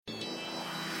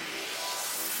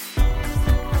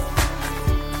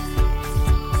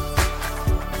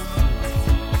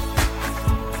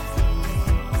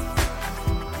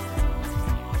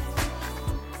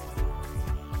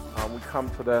come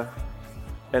to the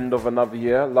end of another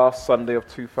year, last Sunday of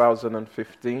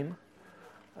 2015,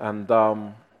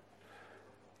 and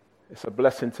it's a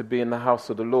blessing to be in the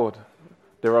house of the Lord.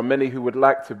 There are many who would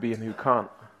like to be and who can't,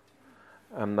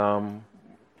 and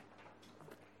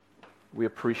we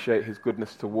appreciate His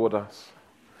goodness toward us.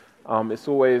 It's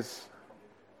always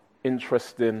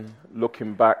interesting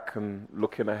looking back and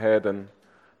looking ahead and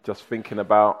just thinking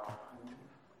about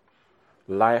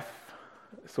life.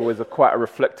 It's always quite a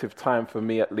reflective time for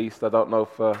me, at least. I don't know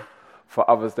for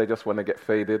others, they just want to get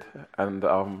faded and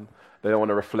they don't want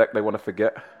to reflect, they want to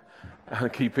forget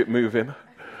and keep it moving.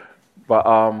 But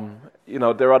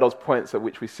there are those points at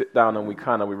which we sit down and we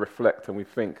reflect and we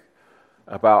think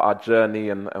about our journey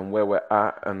and where we're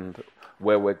at and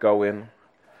where we're going.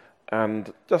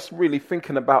 And just really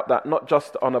thinking about that, not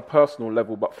just on a personal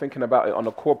level, but thinking about it on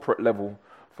a corporate level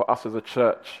for us as a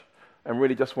church, and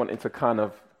really just wanting to kind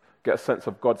of get a sense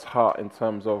of God's heart in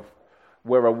terms of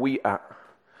where are we at.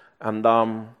 And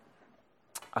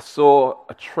I saw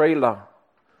a trailer,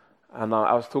 and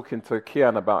I was talking to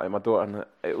Kian about it, my daughter, and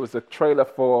it was a trailer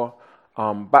for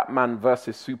Batman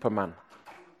versus Superman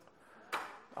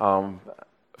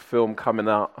film coming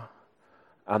out.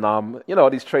 And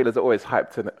these trailers are always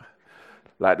hyped, innit?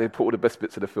 Like, they put all the best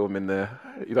bits of the film in there.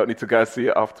 You don't need to go and see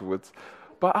it afterwards.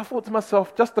 But I thought to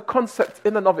myself, just the concept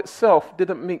in and of itself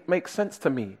didn't make sense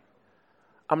to me.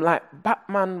 I'm like,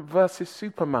 Batman versus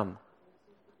Superman.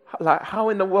 Like, how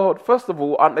in the world? First of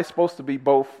all, aren't they supposed to be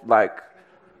both, like,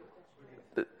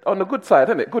 on the good side,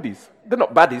 isn't it? Goodies. They're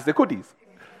not baddies, they're goodies.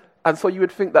 And so you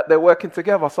would think that they're working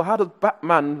together. So how does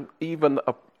Batman even,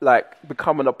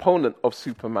 become an opponent of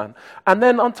Superman? And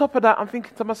then on top of that, I'm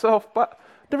thinking to myself, but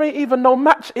there ain't even no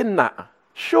match in that,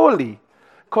 surely.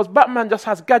 Because Batman just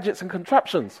has gadgets and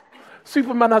contraptions.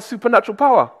 Superman has supernatural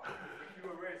power. You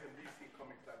were raised in DC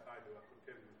comics that I do, I could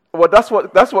tell you. Well,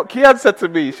 that's what Kian said to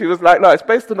me. She was like, no, it's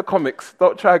based on the comics.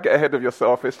 Don't try and get ahead of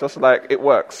yourself. It's just like, it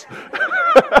works.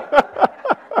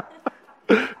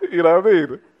 You know what I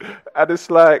mean? And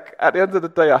it's like, at the end of the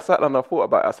day, I sat down and I thought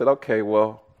about it. I said, okay,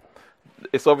 well,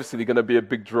 it's obviously going to be a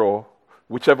big draw.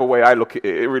 Whichever way I look at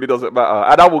it, it really doesn't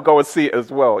matter. And I will go and see it as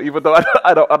well. Even though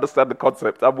I don't understand the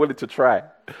concept, I'm willing to try.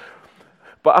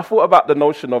 But I thought about the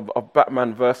notion of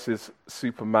Batman versus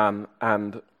Superman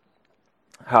and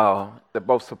how they're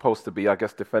both supposed to be, I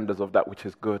guess, defenders of that which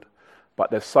is good.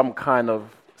 But there's some kind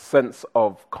of sense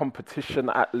of competition,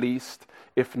 at least,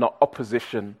 if not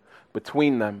opposition,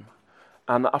 between them.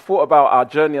 And I thought about our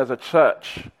journey as a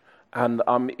church, and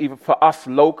even for us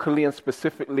locally and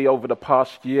specifically over the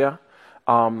past year,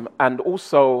 and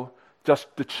also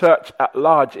just the church at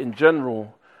large in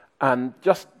general, and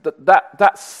just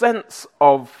that sense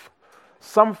of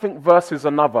something versus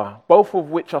another, both of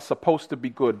which are supposed to be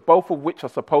good, both of which are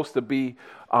supposed to be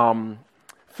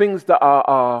things that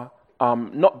are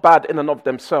not bad in and of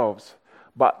themselves,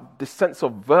 but the sense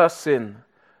of versing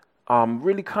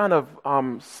really kind of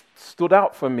stood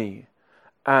out for me.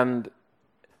 And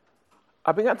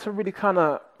I began to really kind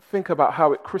of think about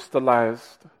how it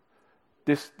crystallized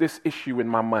this issue in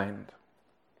my mind.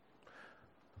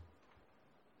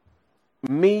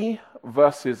 Me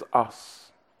versus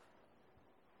us.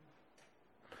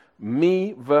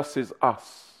 Me versus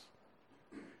us.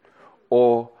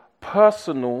 Or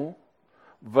personal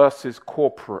versus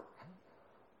corporate.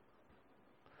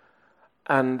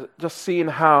 And just seeing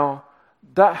how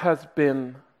that has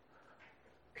been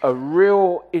a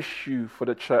real issue for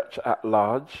the church at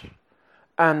large,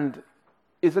 and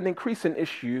is an increasing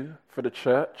issue for the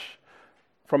church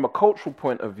from a cultural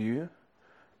point of view.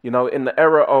 In the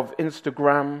era of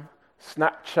Instagram,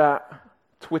 Snapchat,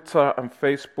 Twitter and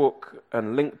Facebook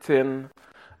and LinkedIn,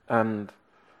 and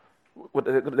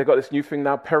they got this new thing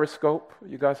now, Periscope.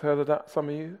 You guys heard of that, some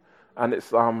of you? And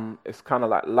it's kind of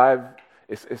like live.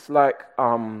 It's like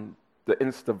the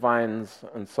Insta Vines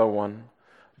and so on,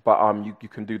 but you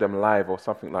can do them live or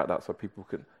something like that, so people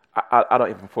can. I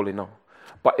don't even fully know.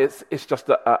 But it's just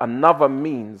another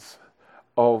means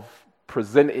of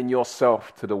presenting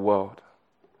yourself to the world.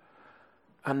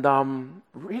 And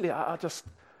really,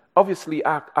 obviously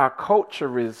our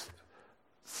culture is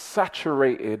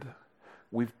saturated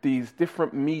with these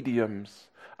different mediums.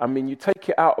 I mean, you take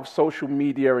it out of social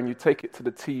media and you take it to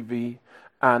the TV,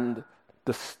 and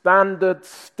the standard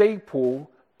staple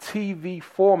TV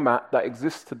format that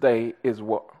exists today is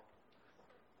what?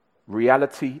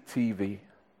 Reality TV.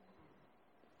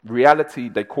 Reality,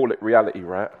 they call it reality,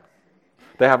 right?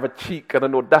 They have a cheek and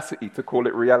an audacity to call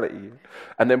it reality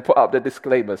and then put up the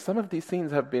disclaimers. Some of these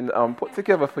scenes have been put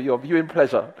together for your viewing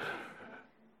pleasure.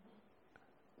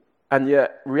 And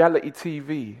yet, reality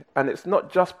TV, and it's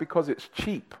not just because it's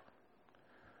cheap.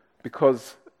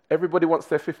 because everybody wants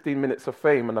their 15 minutes of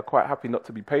fame and are quite happy not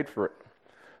to be paid for it.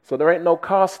 So there ain't no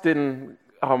casting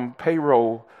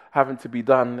payroll having to be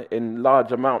done in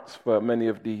large amounts for many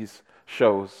of these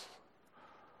shows.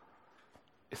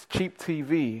 It's cheap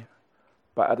TV,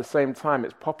 but at the same time,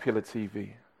 it's popular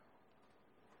TV.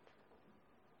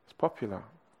 It's popular.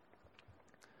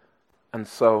 And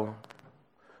so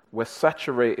we're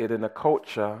saturated in a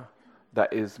culture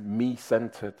that is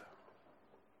me-centered.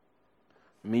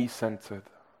 Me-centered.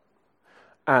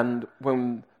 And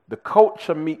when the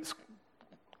culture meets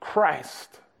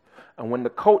Christ, and when the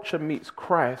culture meets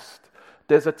Christ,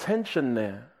 there's a tension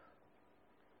there.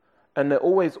 And there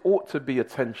always ought to be a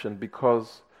tension,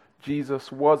 because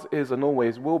Jesus was, is, and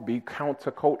always will be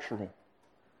countercultural.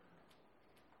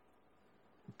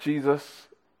 Jesus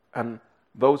and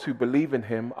those who believe in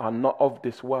him are not of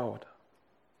this world.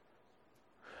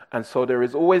 And so there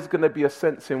is always going to be a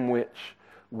sense in which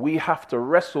we have to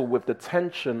wrestle with the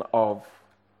tension of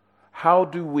how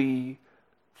do we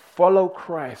follow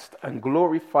Christ and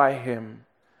glorify him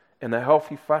in a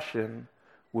healthy fashion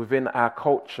within our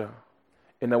culture,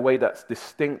 in a way that's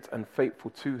distinct and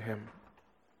faithful to him.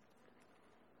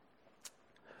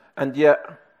 And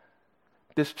yet,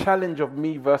 this challenge of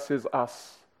me versus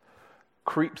us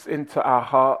creeps into our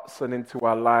hearts and into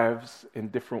our lives in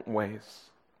different ways.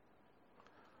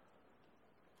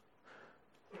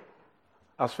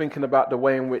 I was thinking about the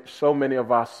way in which so many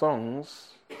of our songs,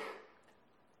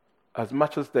 as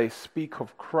much as they speak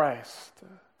of Christ,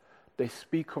 they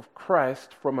speak of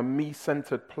Christ from a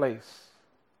me-centered place.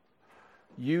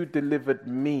 You delivered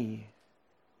me.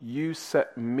 You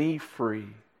set me free.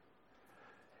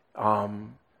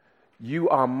 You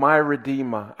are my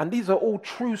Redeemer. And these are all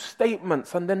true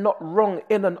statements, and they're not wrong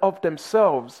in and of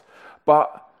themselves.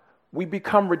 But we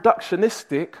become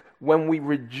reductionistic when we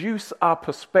reduce our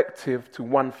perspective to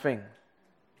one thing.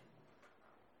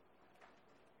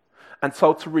 And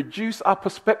so to reduce our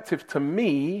perspective to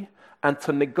me and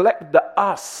to neglect the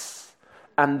us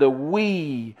and the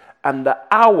we and the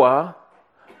our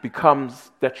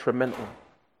becomes detrimental,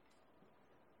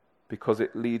 because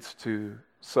it leads to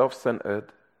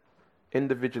self-centered,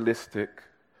 individualistic,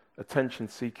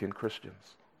 attention-seeking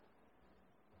Christians.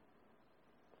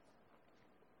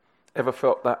 Ever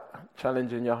felt that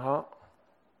challenge in your heart?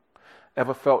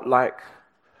 Ever felt like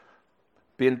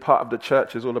being part of the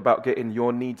church is all about getting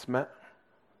your needs met?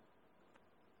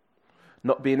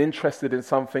 Not being interested in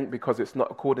something because it's not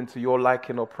according to your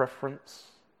liking or preference?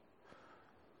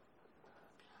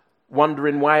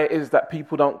 Wondering why it is that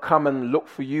people don't come and look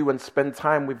for you and spend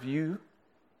time with you?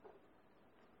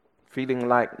 Feeling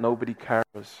like nobody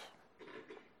cares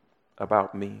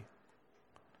about me.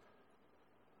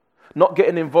 Not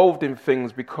getting involved in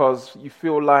things because you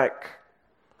feel like,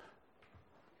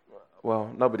 well,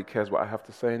 nobody cares what I have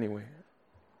to say anyway.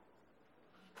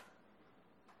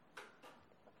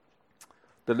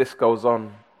 The list goes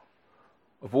on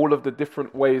of all of the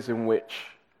different ways in which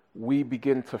we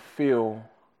begin to feel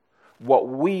what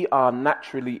we are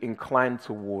naturally inclined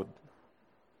toward.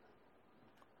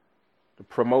 The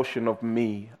promotion of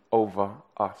me over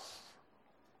us.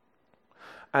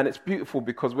 And it's beautiful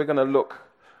because we're going to look,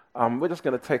 we're just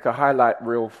going to take a highlight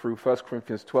reel through 1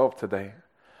 Corinthians 12 today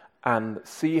and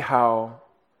see how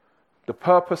the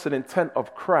purpose and intent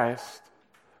of Christ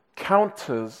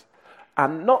counters,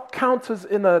 and not counters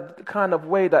in a kind of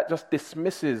way that just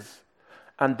dismisses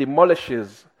and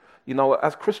demolishes. You know,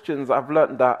 as Christians, I've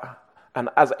learned that, and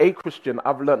as a Christian,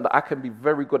 I've learned that I can be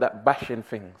very good at bashing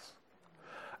things.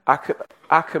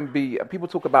 I can be, people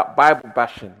talk about Bible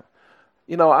bashing.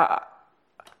 You know, I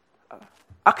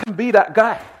can be that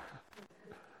guy.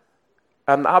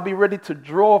 And I'll be ready to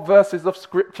draw verses of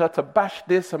scripture to bash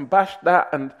this and bash that,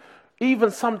 and even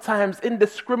sometimes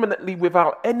indiscriminately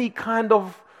without any kind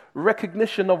of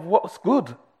recognition of what's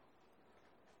good.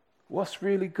 What's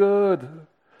really good.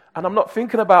 And I'm not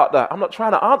thinking about that. I'm not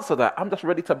trying to answer that. I'm just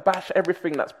ready to bash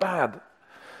everything that's bad.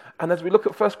 And as we look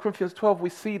at 1 Corinthians 12, we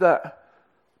see that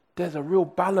there's a real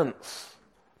balance.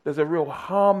 There's a real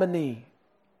harmony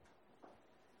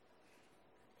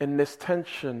in this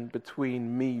tension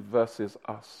between me versus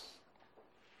us.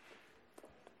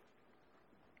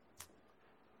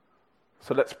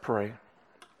 So let's pray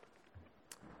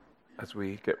as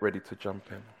we get ready to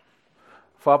jump in.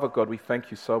 Father God, we thank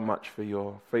you so much for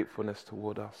your faithfulness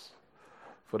toward us,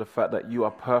 for the fact that you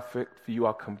are perfect, for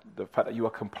the fact that you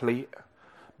are complete,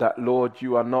 that, Lord,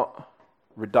 you are not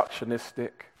reductionistic.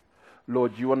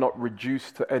 Lord, you are not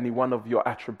reduced to any one of your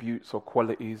attributes or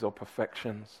qualities or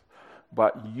perfections,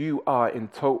 but you are in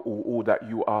total all that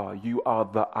you are. You are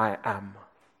the I am.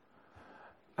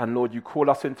 And Lord, you call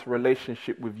us into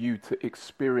relationship with you to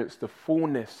experience the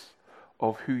fullness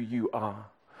of who you are.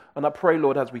 And I pray,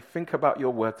 Lord, as we think about your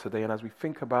word today and as we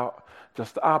think about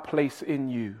just our place in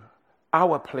you,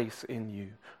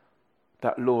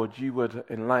 that, Lord, you would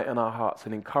enlighten our hearts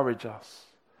and encourage us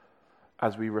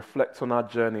as we reflect on our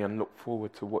journey and look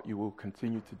forward to what you will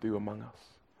continue to do among us.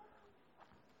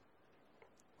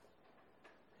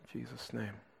 In Jesus'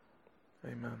 name,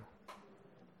 amen.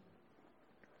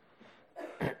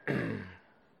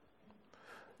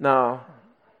 Now,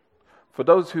 for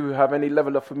those who have any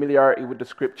level of familiarity with the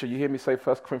scripture, you hear me say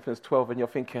 1 Corinthians 12 and you're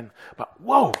thinking, but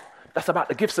whoa, that's about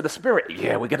the gifts of the Spirit.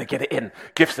 Yeah, we're going to get it in.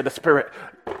 Gifts of the Spirit.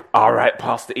 All right,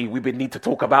 Pastor E, we need to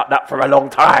talk about that for a long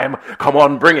time. Come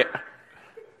on, bring it.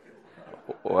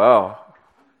 Well,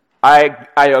 I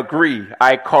agree.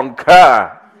 I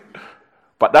concur.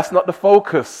 But that's not the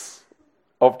focus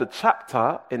of the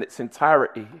chapter in its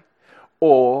entirety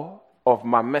or of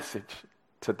my message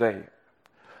today.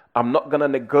 I'm not going to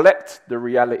neglect the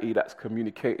reality that's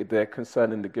communicated there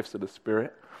concerning the gifts of the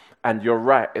Spirit. And you're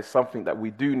right, it's something that we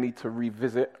do need to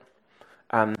revisit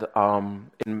and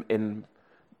in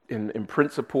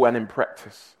principle and in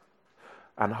practice.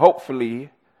 And hopefully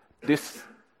this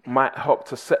might help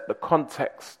to set the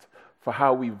context for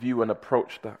how we view and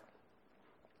approach that.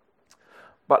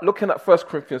 But looking at 1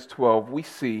 Corinthians 12, we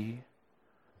see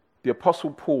the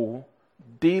Apostle Paul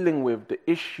dealing with the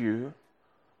issue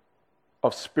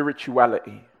of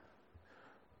spirituality.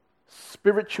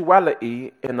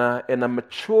 Spirituality in a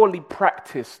maturely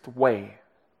practiced way,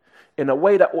 in a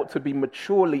way that ought to be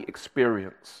maturely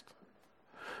experienced.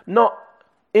 Not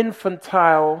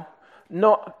infantile,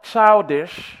 not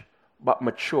childish, but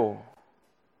mature.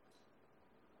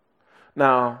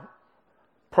 Now,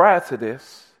 prior to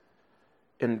this,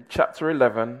 in chapter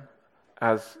 11,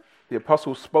 as the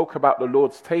apostle spoke about the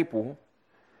Lord's table,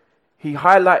 he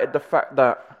highlighted the fact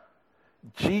that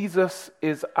Jesus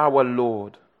is our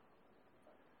Lord,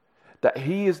 that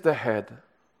he is the head,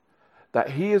 that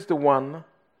he is the one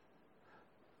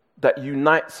that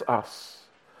unites us.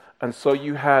 And so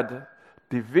you had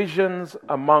divisions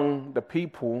among the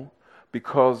people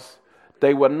because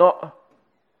they were not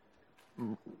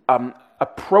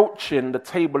approaching the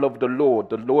table of the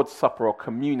Lord's Supper or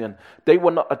communion. They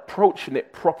were not approaching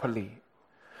it properly.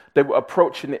 They were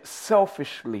approaching it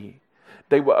selfishly.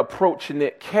 They were approaching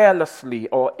it carelessly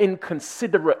or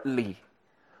inconsiderately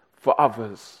for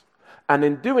others. And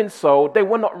in doing so, they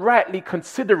were not rightly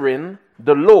considering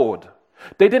the Lord.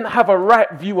 They didn't have a right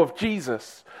view of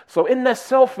Jesus. So in their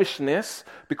selfishness,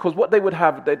 because what they would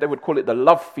have, they would call it the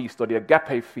love feast or the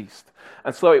agape feast.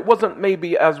 And so it wasn't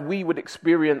maybe as we would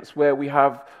experience where we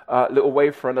have a little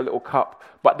wafer and a little cup,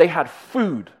 but they had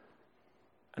food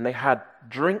and they had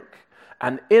drink.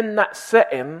 And in that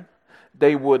setting,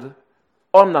 they would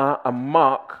honor and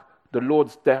mark the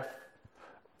Lord's death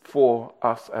for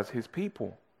us as his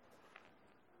people.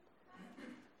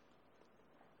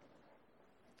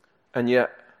 And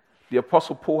yet, the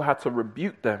Apostle Paul had to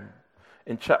rebuke them.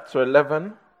 In chapter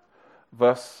 11,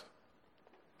 verse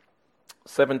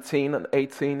 17 and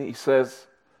 18, he says,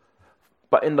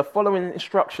 "But in the following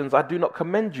instructions I do not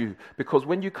commend you, because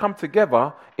when you come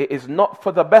together, it is not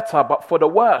for the better, but for the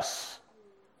worse.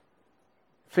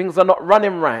 Things are not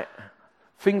running right.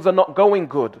 Things are not going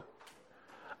good.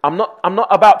 I'm not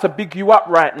about to big you up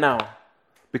right now,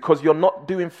 because you're not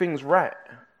doing things right."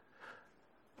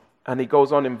 And he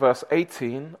goes on in verse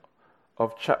 18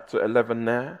 of chapter 11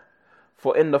 there.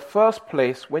 "For in the first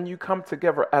place, when you come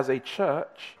together as a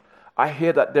church, I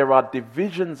hear that there are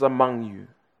divisions among you.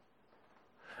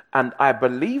 And I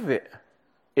believe it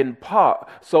in part."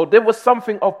 So there was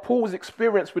something of Paul's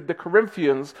experience with the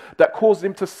Corinthians that caused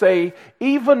him to say,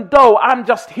 even though I'm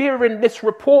just hearing this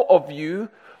report of you,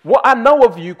 what I know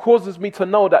of you causes me to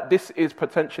know that this is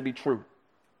potentially true.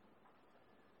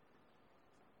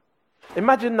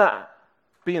 Imagine that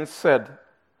being said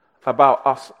about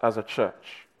us as a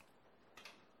church.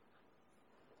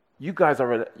 You guys are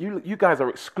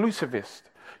exclusivist.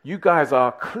 You guys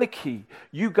are cliquey.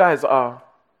 You guys are,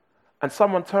 and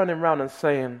someone turning around and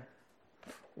saying,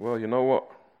 "Well, you know what?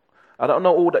 I don't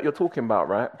know all that you're talking about,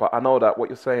 right? But I know that what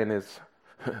you're saying is,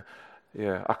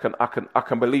 yeah, I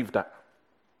can believe that."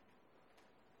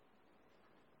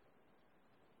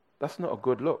 That's not a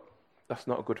good look. That's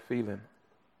not a good feeling.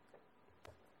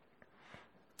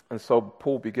 And so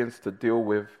Paul begins to deal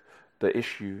with the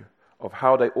issue of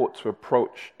how they ought to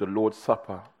approach the Lord's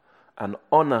Supper and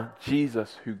honor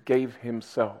Jesus who gave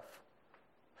himself,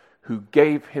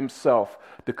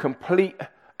 the complete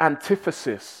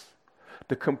antithesis,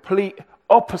 the complete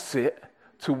opposite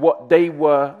to what they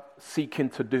were seeking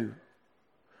to do.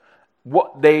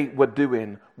 what they were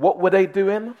doing. What were they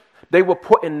doing? They were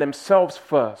putting themselves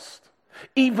first.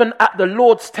 Even at the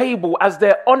Lord's table, as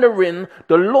they're honoring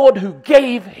the Lord who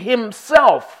gave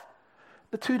himself,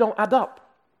 the two don't add up.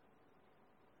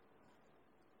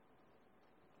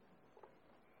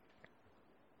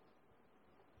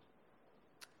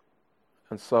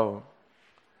 And so,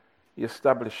 he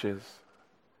establishes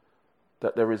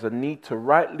that there is a need to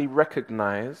rightly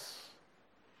recognize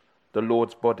the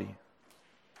Lord's body.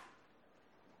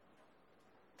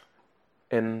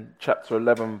 In chapter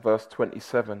 11, verse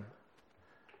 27,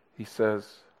 he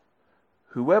says,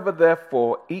 "Whoever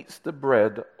therefore eats the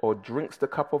bread or drinks the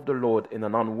cup of the Lord in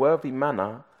an unworthy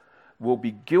manner will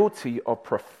be guilty of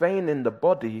profaning the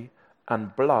body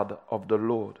and blood of the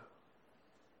Lord."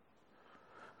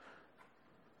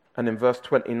 And in verse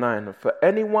 29, "For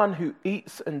anyone who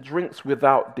eats and drinks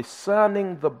without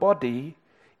discerning the body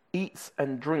eats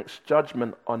and drinks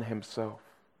judgment on himself."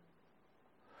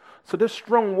 So there's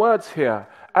strong words here.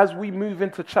 As we move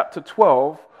into chapter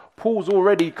 12, Paul's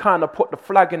already kind of put the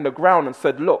flag in the ground and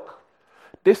said, look,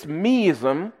 this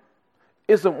meism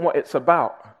isn't what it's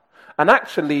about. And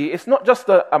actually, it's not just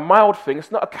a mild thing,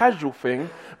 it's not a casual thing,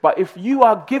 but if you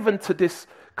are given to this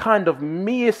kind of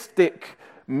meism,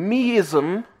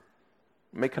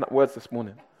 making up words this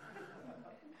morning.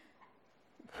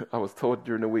 I was told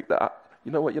during the week that,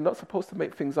 you know what, you're not supposed to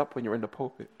make things up when you're in the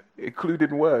pulpit,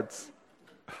 including words.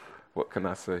 What can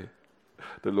I say?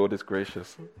 The Lord is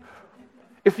gracious.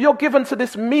 If you're given to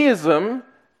this meism,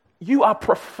 you are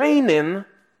profaning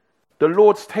the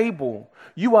Lord's table.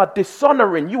 You are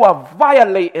dishonoring, you are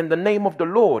violating the name of the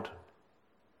Lord.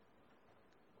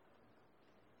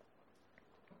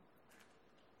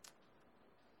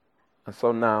 And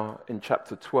so now, in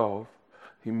chapter 12,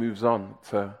 he moves on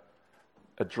to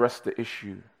address the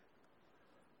issue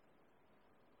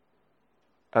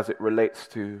as it relates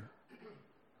to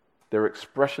their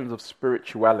expressions of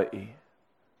spirituality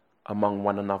among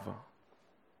one another.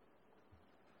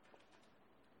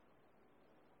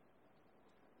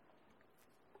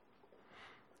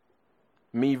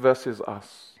 Me versus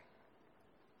us.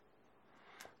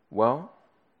 Well,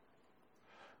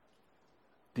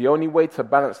 the only way to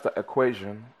balance that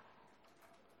equation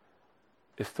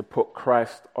is to put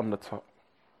Christ on the top.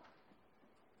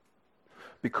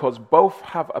 Because both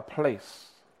have a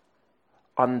place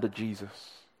under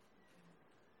Jesus.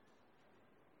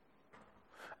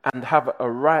 And have a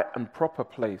right and proper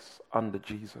place under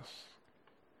Jesus.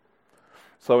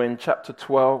 So in chapter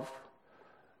 12,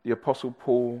 the Apostle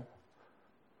Paul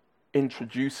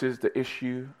introduces the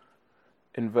issue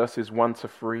in verses 1 to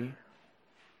 3.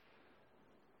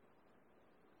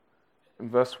 In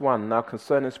verse 1, "Now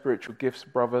concerning spiritual gifts,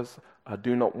 brothers, I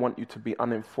do not want you to be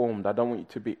uninformed. I don't want you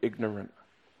to be ignorant.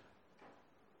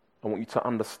 I want you to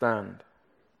understand.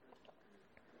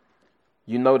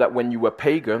 You know that when you were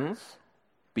pagans,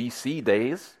 BC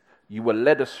days, you were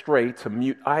led astray to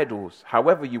mute idols,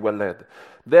 however you were led.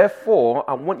 Therefore,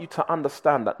 I want you to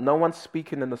understand that no one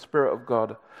speaking in the Spirit of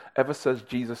God ever says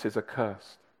Jesus is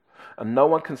accursed. And no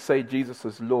one can say Jesus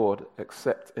is Lord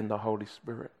except in the Holy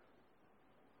Spirit."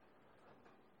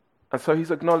 And so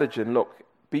he's acknowledging, look,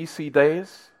 BC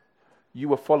days, you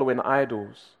were following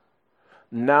idols.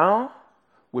 Now,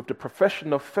 with the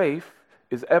profession of faith,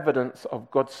 is evidence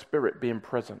of God's Spirit being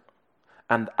present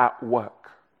and at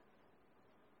work.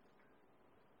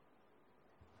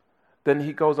 Then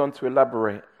he goes on to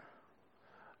elaborate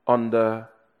on the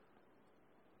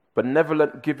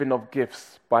benevolent giving of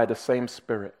gifts by the same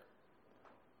Spirit,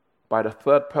 by the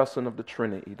third person of the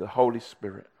Trinity, the Holy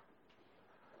Spirit.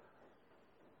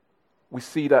 We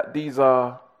see that these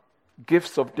are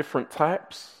gifts of different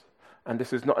types, and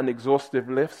this is not an exhaustive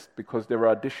list because there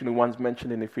are additional ones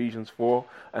mentioned in Ephesians 4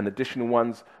 and additional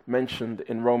ones mentioned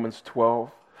in Romans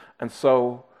 12. And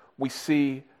so we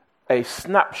see a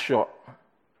snapshot,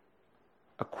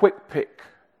 a quick pick,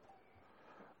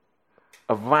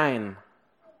 a vine,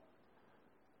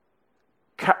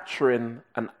 capturing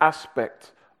an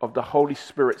aspect of the Holy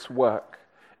Spirit's work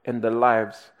in the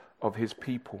lives of his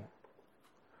people.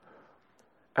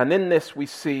 And in this we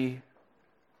see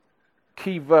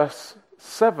key verse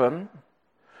 7,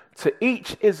 "To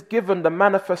each is given the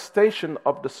manifestation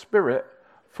of the Spirit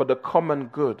for the common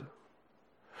good."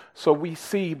 So we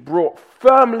see brought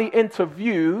firmly into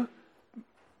view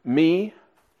me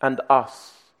and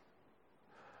us.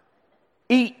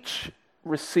 Each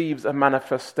receives a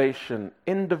manifestation.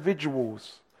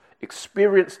 Individuals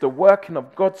experience the working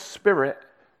of God's Spirit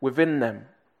within them.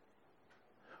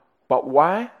 But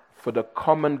why? For the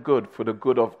common good, for the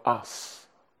good of us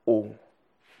all.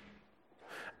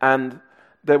 And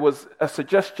there was a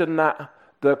suggestion that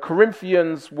the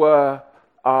Corinthians were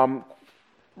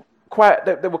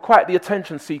they were quite the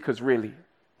attention seekers, really.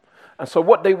 And so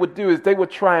what they would do is they would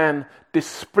try and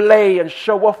display and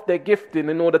show off their gifting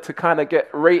in order to kind of get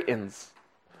ratings.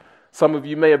 Some of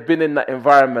you may have been in that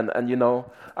environment, and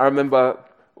I remember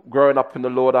growing up in the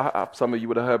Lord, some of you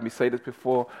would have heard me say this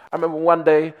before. I remember one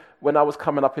day when I was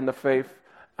coming up in the faith,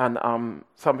 and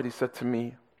somebody said to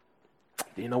me,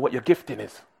 "Do you know what your gifting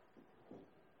is?"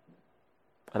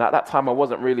 And at that time, I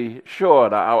wasn't really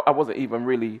sure. I wasn't even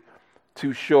really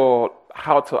too sure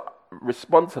how to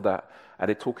respond to that. Are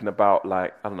they talking about,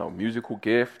 musical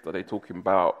gift? Are they talking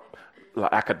about,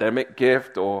 academic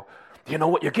gift? Or, do you know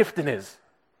what your gifting is?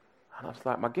 And I was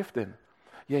like, my gifting?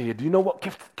 Yeah. Do you know what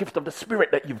gift of the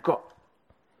Spirit that you've got?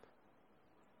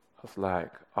 I was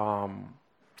like, I'll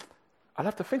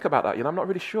have to think about that. I'm not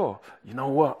really sure. You know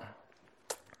what?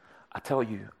 I tell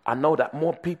you, I know that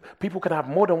more people can have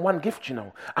more than one gift,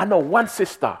 I know one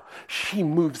sister, she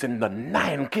moves in the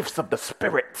 9 gifts of the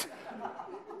Spirit.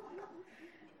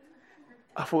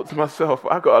 I thought to myself,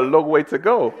 I got a long way to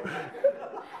go.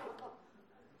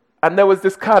 And there was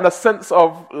this kind of sense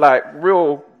of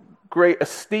real great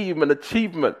esteem and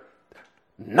achievement.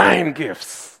 9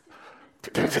 gifts.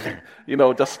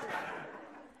 Just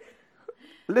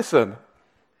listen.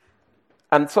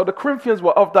 And so the Corinthians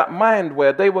were of that mind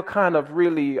where they were kind of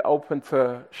really open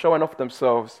to showing off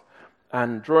themselves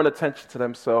and drawing attention to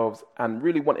themselves and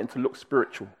really wanting to look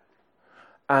spiritual.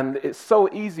 And it's so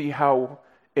easy how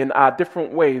in our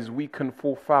different ways we can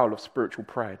fall foul of spiritual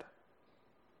pride.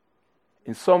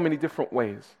 In so many different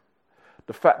ways.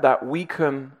 The fact that we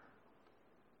can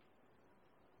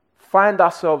find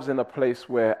ourselves in a place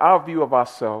where our view of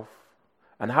ourselves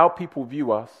and how people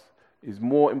view us is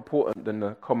more important than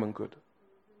the common good.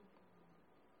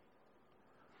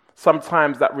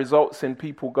 Sometimes that results in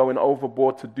people going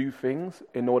overboard to do things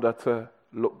in order to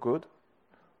look good,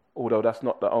 although that's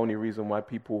not the only reason why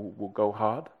people will go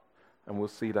hard, and we'll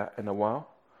see that in a while.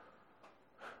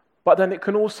 But then it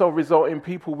can also result in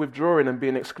people withdrawing and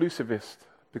being exclusivist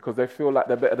because they feel like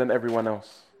they're better than everyone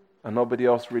else, and nobody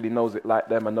else really knows it like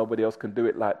them, and nobody else can do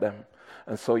it like them.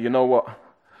 And so, you know what?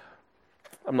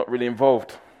 I'm not really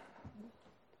involved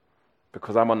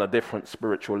because I'm on a different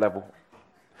spiritual level.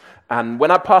 And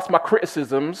when I pass my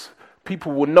criticisms,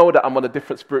 people will know that I'm on a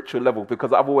different spiritual level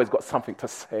because I've always got something to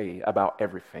say about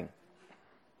everything.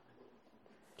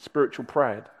 Spiritual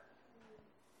pride,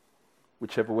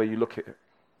 whichever way you look at it.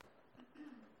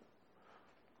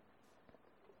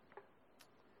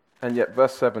 And yet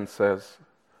verse 7 says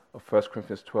of 1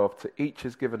 Corinthians 12, to each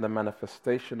is given the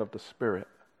manifestation of the Spirit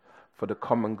for the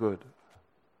common good.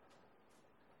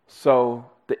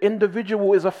 So the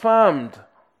individual is affirmed.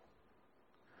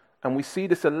 And we see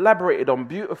this elaborated on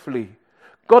beautifully.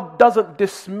 God doesn't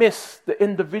dismiss the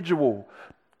individual.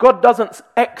 God doesn't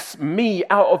X me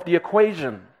out of the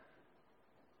equation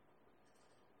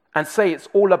and say it's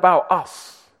all about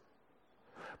us.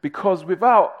 Because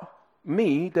without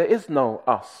me, there is no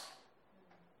us.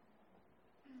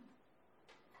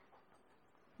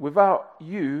 Without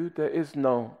you, there is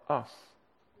no us.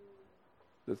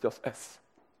 There's just S.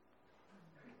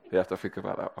 You have to think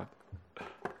about that one.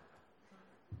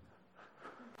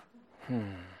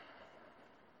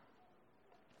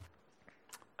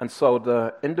 And so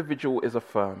the individual is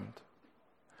affirmed.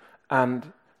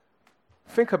 And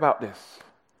think about this,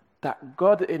 that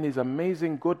God in his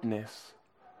amazing goodness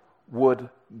would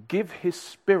give his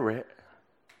Spirit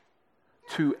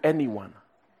to anyone,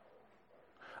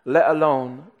 let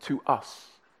alone to us.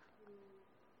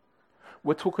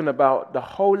 We're talking about the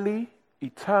holy,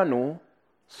 eternal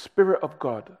Spirit of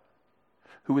God,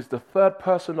 who is the third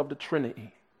person of the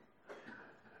Trinity.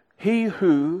 He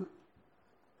who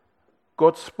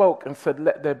God spoke and said,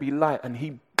 let there be light, and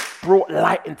he brought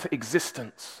light into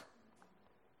existence.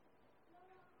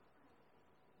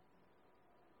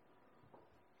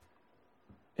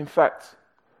 In fact,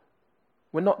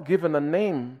 we're not given a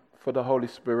name for the Holy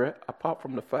Spirit apart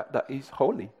from the fact that he's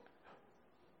holy.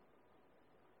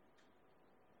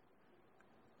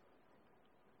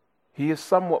 He is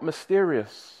somewhat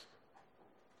mysterious.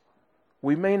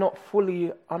 We may not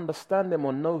fully understand him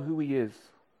or know who he is,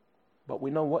 but we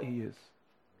know what he is.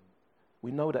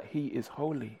 We know that he is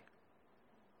holy.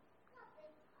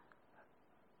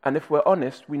 And if we're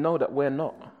honest, we know that we're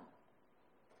not,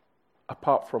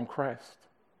 apart from Christ.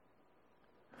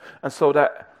 And so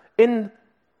that in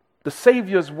the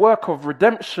Savior's work of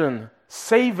redemption,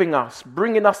 saving us,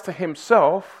 bringing us to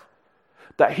himself,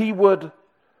 that he would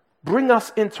bring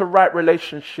us into right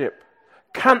relationship,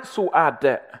 cancel our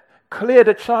debt, clear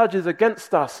the charges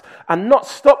against us, and not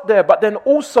stop there, but then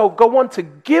also go on to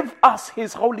give us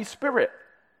his Holy Spirit.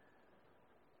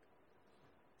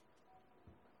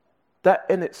 that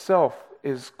in itself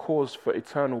is cause for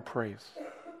eternal praise.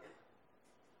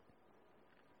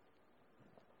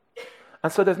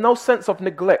 And so there's no sense of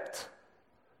neglect.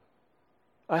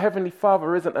 Our Heavenly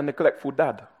Father isn't a neglectful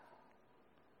dad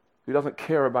who doesn't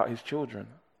care about his children,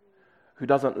 who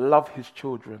doesn't love his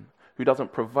children, who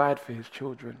doesn't provide for his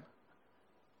children.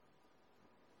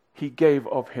 He gave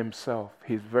of himself,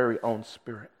 his very own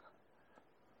Spirit,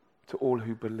 to all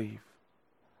who believe.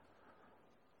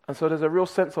 And so there's a real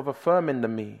sense of affirming the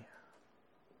me.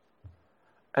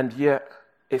 And yet,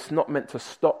 it's not meant to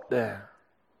stop there.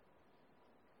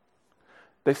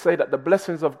 They say that the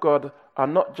blessings of God are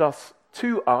not just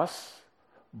to us,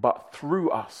 but through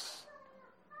us.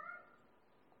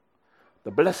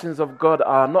 The blessings of God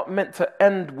are not meant to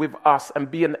end with us and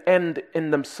be an end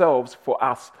in themselves for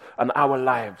us and our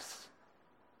lives.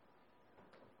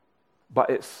 But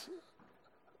it's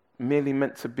merely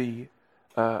meant to be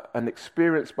an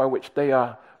experience by which they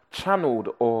are channeled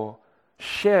or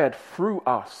shared through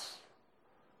us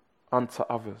unto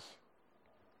others.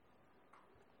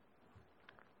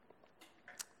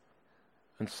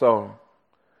 And so,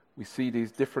 we see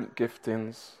these different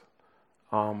giftings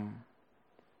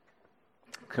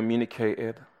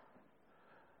communicated.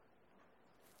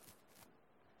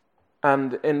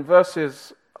 And in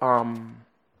verses 4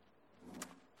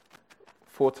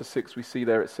 to 6, we see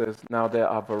there it says, now there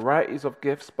are varieties of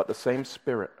gifts, but the same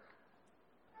Spirit.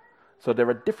 So there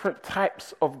are different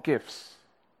types of gifts,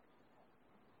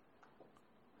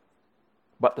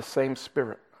 but the same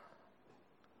Spirit.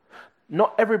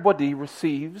 Not everybody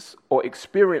receives or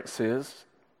experiences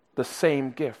the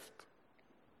same gift.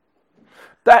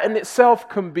 That in itself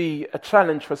can be a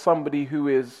challenge for somebody who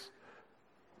is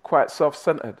quite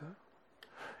self-centered.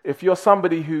 If you're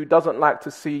somebody who doesn't like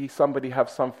to see somebody have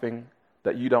something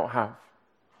that you don't have,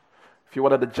 if you're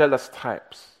one of the jealous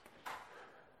types,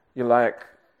 you're like,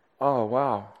 oh,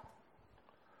 wow,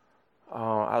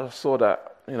 I just saw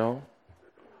that,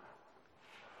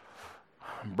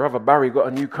 Brother Barry got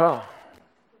a new car.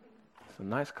 It's a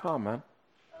nice car, man.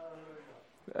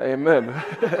 Amen.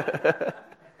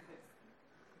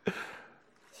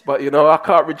 But, I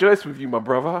can't rejoice with you, my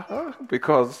brother,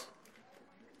 because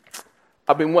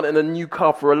I've been wanting a new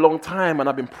car for a long time, and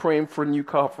I've been praying for a new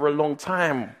car for a long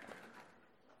time.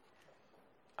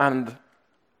 And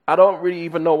I don't really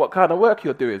even know what kind of work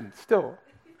you're doing still,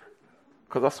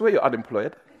 because I swear you're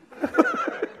unemployed.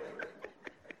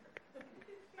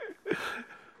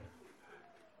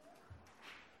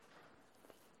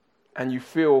 And you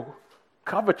feel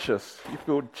covetous, you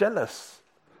feel jealous,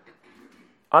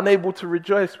 unable to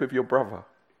rejoice with your brother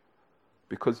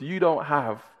because you don't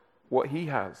have what he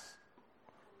has.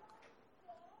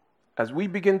 As we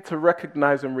begin to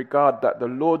recognize and regard that the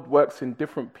Lord works in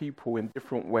different people in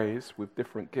different ways with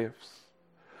different gifts,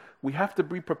 we have to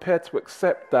be prepared to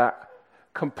accept that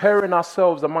comparing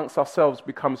ourselves amongst ourselves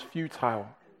becomes futile.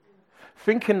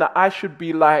 Thinking that I should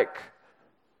be like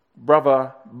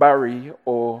Brother Barry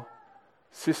or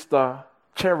Sister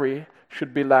Cherry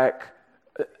should be like,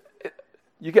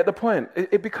 you get the point.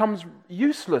 It becomes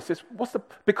useless.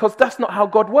 Because that's not how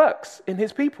God works in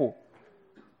his people.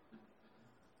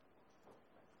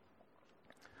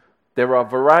 There are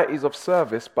varieties of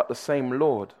service, but the same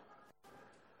Lord.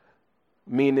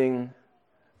 Meaning,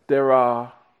 there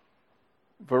are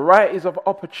varieties of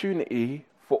opportunity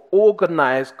for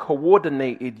organized,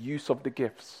 coordinated use of the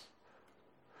gifts.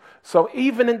 So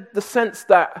even in the sense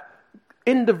that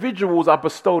individuals are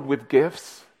bestowed with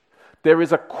gifts, there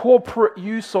is a corporate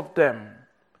use of them,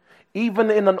 even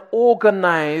in an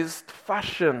organized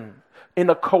fashion,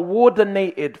 in a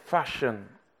coordinated fashion.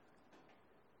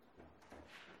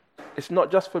 It's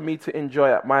not just for me to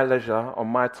enjoy at my leisure, on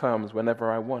my terms,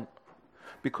 whenever I want.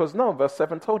 Because no, verse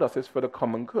 7 told us it's for the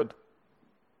common good.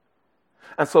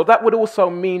 And so that would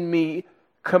also mean me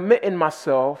committing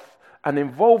myself and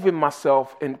involving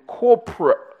myself in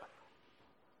corporate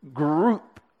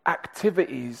group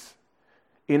activities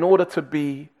in order to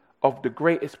be of the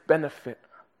greatest benefit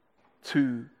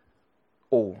to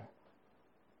all.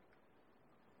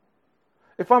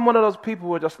 If I'm one of those people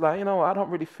who are just like, I don't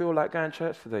really feel like going to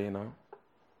church today,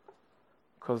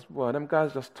 because, them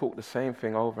guys just talk the same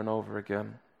thing over and over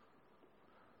again.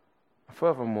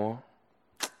 Furthermore,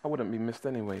 I wouldn't be missed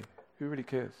anyway. Who really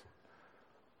cares?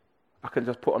 I can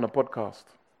just put on a podcast,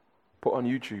 put on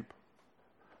YouTube.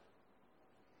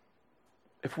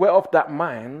 If we're of that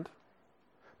mind,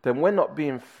 then we're not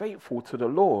being faithful to the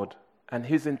Lord and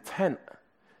his intent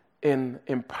in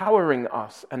empowering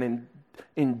us and in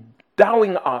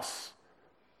endowing us,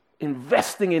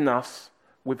 investing in us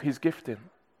with his gifting.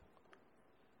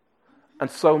 And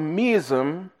so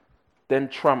meism then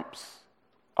trumps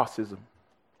usism.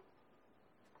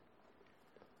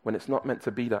 When it's not meant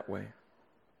to be that way.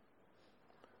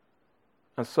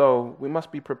 And so we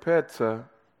must be prepared to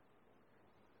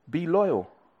be loyal,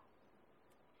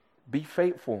 be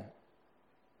faithful,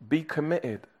 be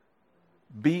committed,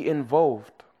 be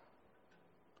involved.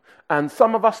 And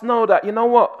some of us know that, you know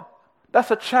what?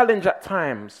 That's a challenge at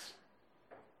times.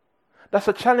 That's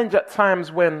a challenge at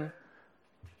times when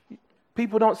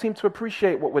people don't seem to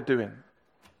appreciate what we're doing.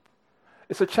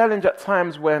 It's a challenge at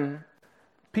times when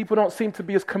people don't seem to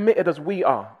be as committed as we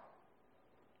are.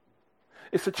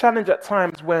 It's a challenge at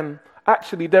times when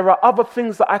actually there are other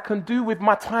things that I can do with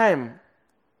my time.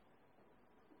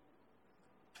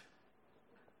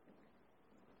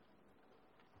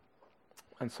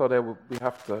 And so we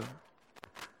have to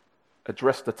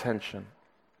address the tension,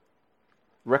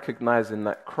 recognizing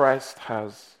that Christ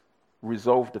has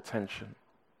resolved the tension.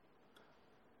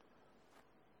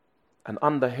 And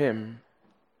under him,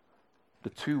 the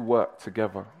two work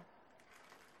together,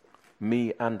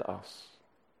 me and us.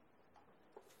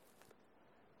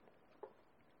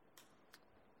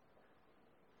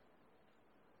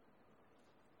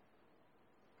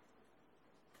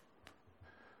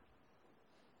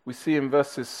 We see in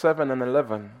verses 7 and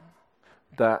 11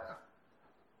 that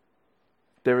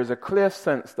there is a clear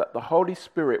sense that the Holy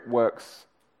Spirit works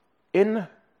in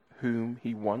whom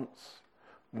he wants,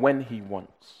 when he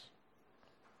wants.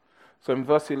 So in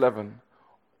verse 11,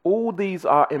 all these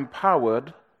are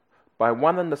empowered by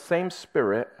one and the same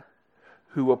Spirit,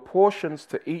 who apportions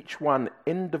to each one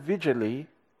individually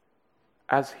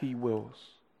as he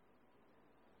wills.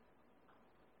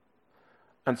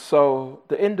 And so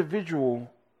the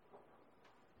individual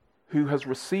who has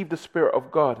received the Spirit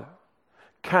of God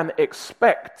can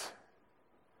expect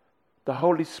the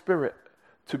Holy Spirit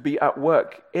to be at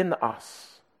work in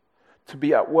us, to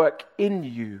be at work in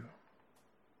you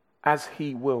as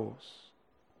he wills.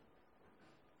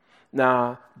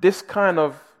 Now, this kind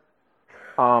of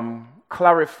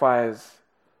clarifies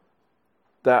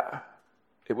that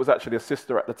it was actually a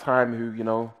sister at the time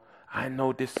who, I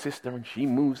know this sister and she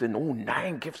moves in all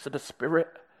 9 gifts of the Spirit.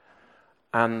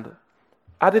 And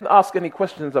I didn't ask any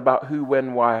questions about who,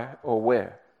 when, why, or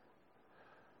where.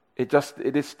 It just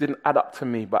didn't add up to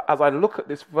me. But as I look at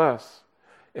this verse,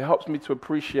 it helps me to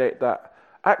appreciate that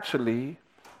actually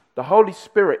the Holy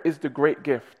Spirit is the great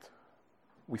gift.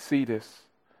 We see this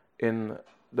in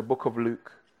the book of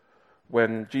Luke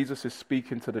when Jesus is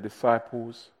speaking to the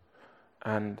disciples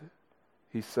and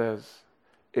he says,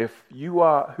 if you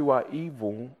who are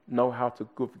evil know how to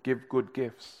give good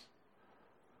gifts,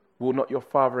 will not your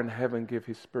Father in heaven give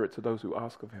his Spirit to those who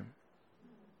ask of him?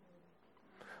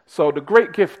 So the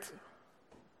great gift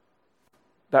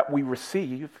that we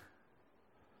receive,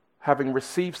 having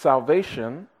received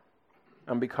salvation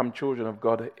and become children of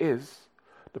God, is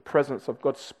the presence of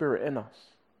God's Spirit in us.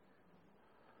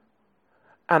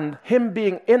 And him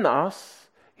being in us,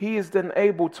 he is then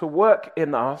able to work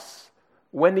in us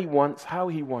when he wants, how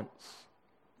he wants.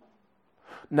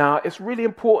 Now, it's really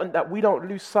important that we don't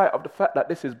lose sight of the fact that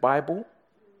this is Bible.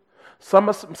 Some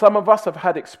of us have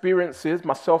had experiences,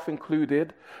 myself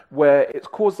included, where it's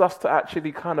caused us to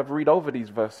actually kind of read over these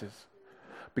verses.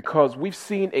 Because we've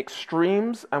seen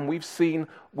extremes and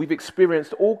we've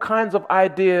experienced all kinds of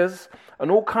ideas and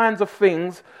all kinds of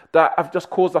things that have just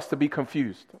caused us to be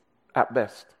confused at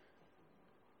best.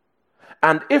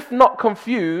 And if not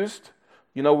confused,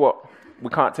 you know what? We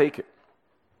can't take it.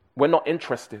 We're not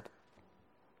interested.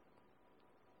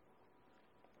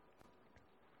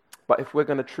 But if we're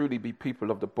going to truly be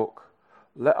people of the book,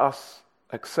 let us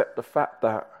accept the fact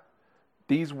that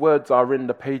these words are in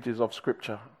the pages of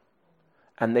Scripture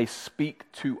and they speak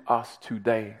to us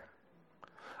today.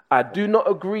 I do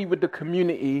not agree with the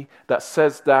community that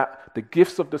says that the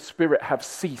gifts of the Spirit have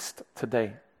ceased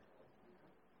today.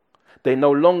 They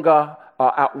no longer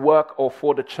are at work or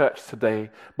for the church today,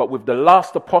 but with the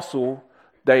last apostle,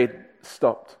 they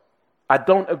stopped. I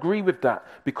don't agree with that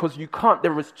because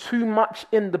there is too much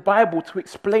in the Bible to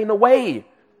explain away.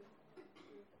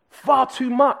 Far too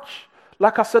much.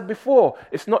 Like I said before,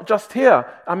 it's not just here.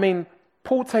 I mean,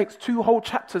 Paul takes 2 whole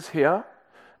chapters here,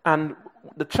 and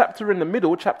the chapter in the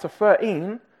middle, chapter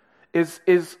 13,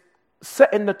 is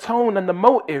setting the tone and the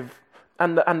motive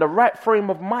and the right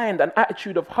frame of mind and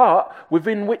attitude of heart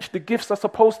within which the gifts are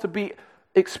supposed to be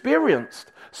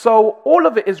experienced. So all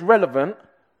of it is relevant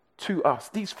to us.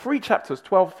 These 3 chapters,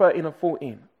 12, 13, and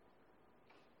 14.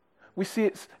 We see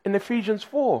it's in Ephesians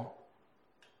 4.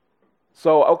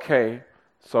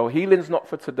 So healing's not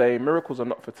for today, miracles are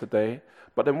not for today,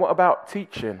 but then what about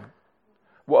teaching?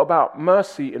 What about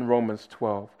mercy in Romans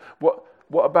 12? What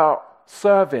about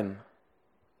serving?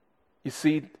 You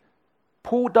see,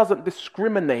 Paul doesn't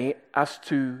discriminate as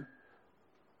to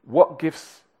what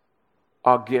gifts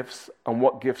are gifts and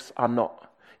what gifts are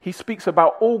not. He speaks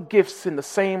about all gifts in the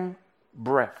same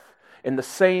breath, in the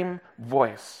same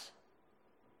voice.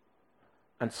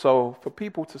 And so for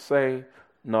people to say,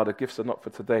 no, the gifts are not for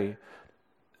today,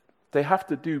 they have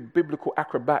to do biblical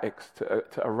acrobatics to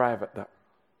arrive at that.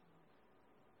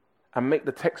 And make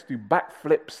the text do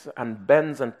backflips and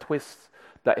bends and twists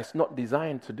that it's not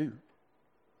designed to do.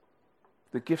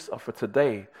 The gifts are for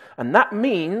today. And that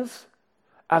means,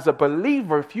 as a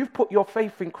believer, if you've put your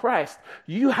faith in Christ,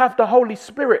 you have the Holy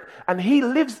Spirit and He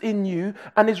lives in you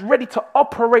and is ready to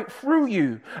operate through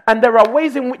you. And there are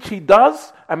ways in which He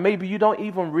does, and maybe you don't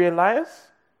even realize.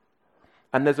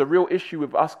 And there's a real issue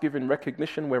with us giving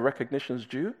recognition where recognition's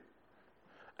due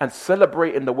and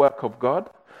celebrating the work of God.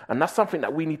 And that's something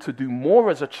that we need to do more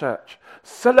as a church.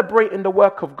 Celebrating the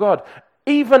work of God,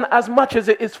 even as much as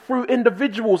it is through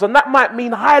individuals. And that might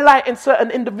mean highlighting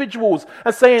certain individuals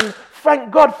and saying, thank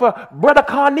God for Brother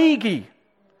Carnegie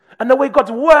and the way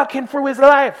God's working through his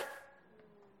life.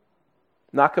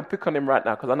 Now, I can pick on him right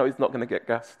now because I know he's not going to get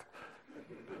gassed.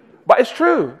 But it's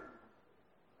true.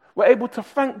 We're able to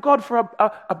thank God for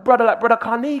a brother like Brother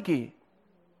Carnegie.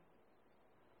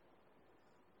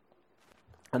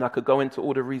 And I could go into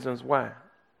all the reasons why.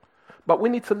 But we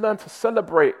need to learn to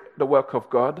celebrate the work of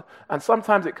God. And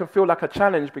sometimes it can feel like a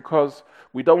challenge because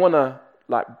we don't want to,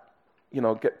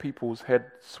 get people's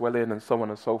head swelling and so on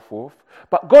and so forth.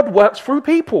 But God works through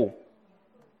people.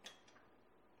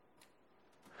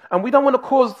 And we don't want to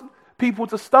cause people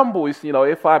to stumble.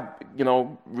 If I,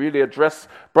 really address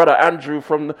Brother Andrew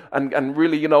and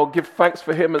really, give thanks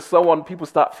for him and so on, people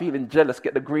start feeling jealous,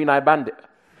 get the green eye bandit.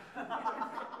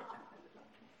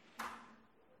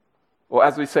 Or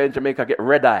as we say in Jamaica, get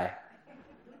red eye.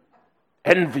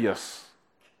 Envious.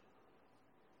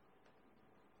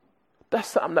 That's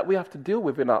something that we have to deal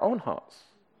with in our own hearts.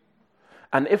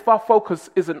 And if our focus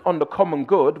isn't on the common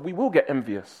good, we will get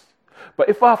envious. But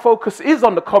if our focus is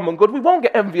on the common good, we won't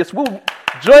get envious. We'll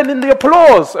join in the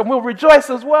applause and we'll rejoice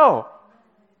as well.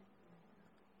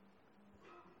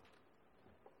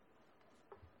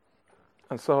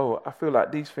 And so I feel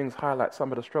like these things highlight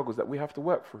some of the struggles that we have to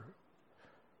work through.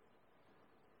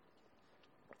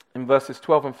 In verses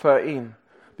 12 and 13,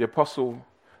 the apostle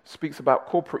speaks about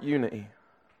corporate unity.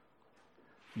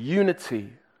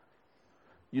 Unity.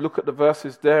 You look at the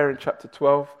verses there in chapter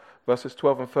 12, verses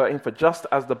 12 and 13. For just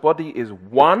as the body is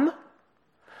one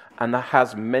and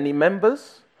has many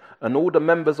members, and all the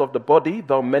members of the body,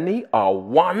 though many, are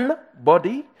one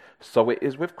body, so it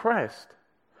is with Christ.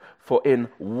 For in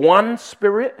one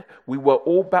Spirit we were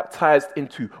all baptized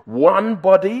into one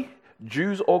body,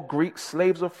 Jews or Greeks,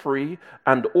 slaves or free,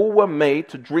 and all were made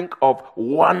to drink of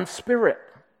one Spirit.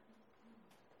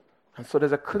 And so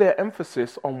there's a clear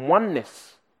emphasis on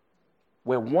oneness.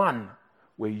 We're one.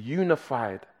 We're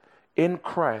unified in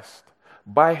Christ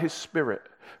by His Spirit.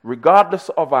 Regardless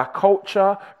of our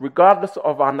culture, regardless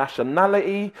of our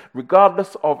nationality,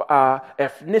 regardless of our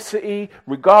ethnicity,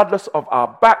 regardless of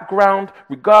our background,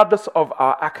 regardless of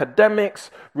our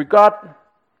academics, you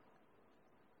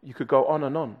could go on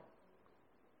and on.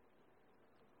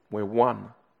 We're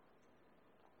one.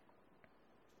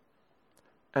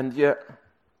 And yet,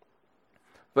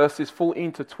 verses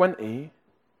 14 to 20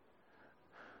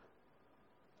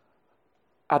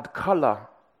 add color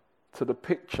to the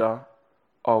picture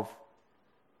of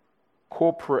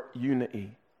corporate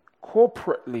unity.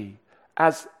 Corporately,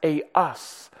 as a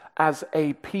us, as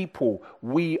a people,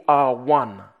 we are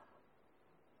one.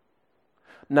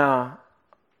 Now,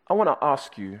 I want to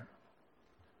ask you,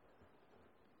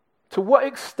 to what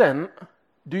extent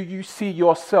do you see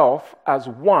yourself as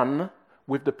one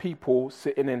with the people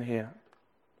sitting in here?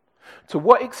 To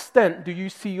what extent do you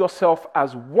see yourself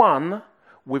as one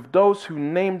with those who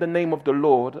name the name of the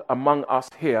Lord among us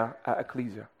here at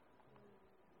Ecclesia?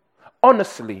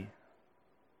 Honestly.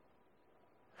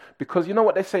 Because you know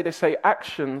what they say? They say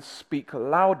actions speak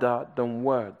louder than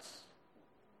words.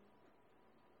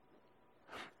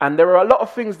 And there are a lot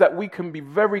of things that we can be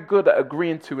very good at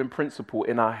agreeing to in principle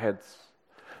in our heads.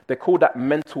 They call that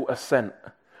mental assent.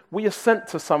 We assent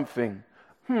to something.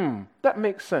 That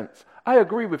makes sense. I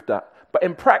agree with that. But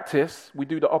in practice, we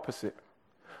do the opposite.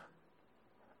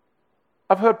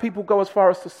 I've heard people go as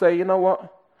far as to say, you know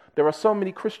what? There are so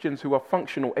many Christians who are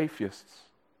functional atheists.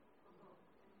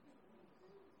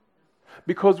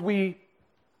 Because we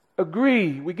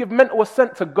agree, we give mental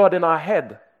assent to God in our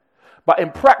head. But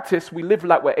in practice, we live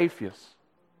like we're atheists.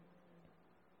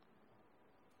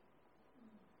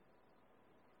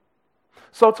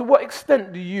 So to what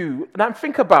extent do you, and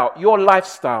think about your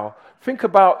lifestyle, think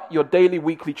about your daily,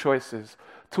 weekly choices.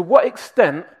 To what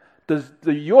extent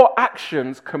do your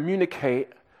actions communicate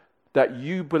that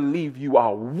you believe you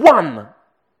are one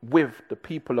with the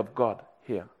people of God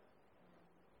here?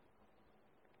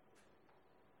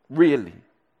 Really?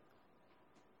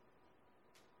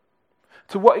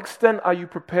 To what extent are you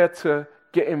prepared to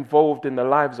get involved in the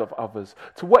lives of others?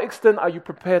 To what extent are you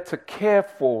prepared to care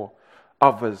for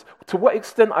others? To what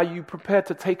extent are you prepared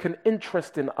to take an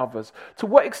interest in others? To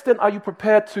what extent are you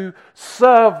prepared to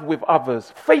serve with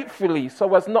others faithfully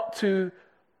so as not to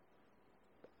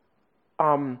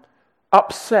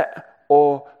upset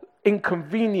or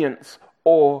inconvenience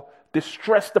or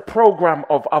distress the program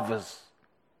of others?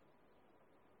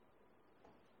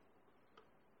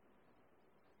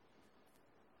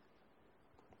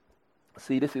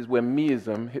 See, this is where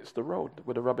meism hits the road,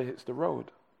 where the rubber hits the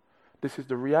road. This is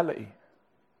the reality.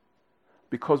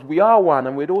 Because we are one,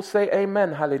 and we'd all say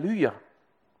amen, hallelujah.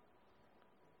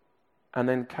 And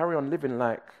then carry on living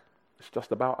like it's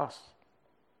just about us.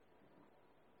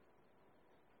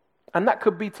 And that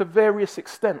could be to various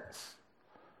extents.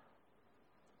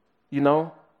 You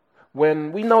know,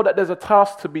 when we know that there's a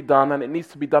task to be done and it needs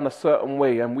to be done a certain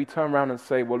way, and we turn around and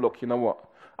say, well, look, you know what?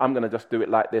 I'm going to just do it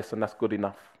like this, and that's good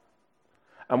enough.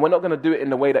 And we're not going to do it in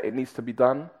the way that it needs to be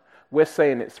done. We're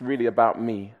saying it's really about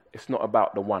me. It's not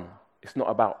about the one. It's not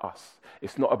about us.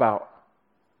 It's not about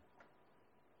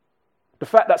the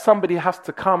fact that somebody has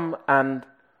to come and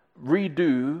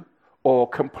redo or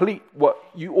complete what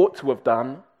you ought to have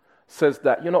done says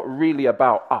that you're not really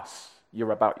about us.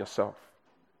 You're about yourself.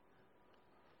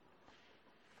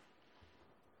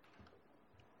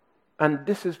 And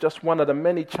this is just one of the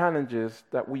many challenges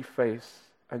that we face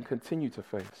and continue to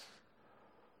face.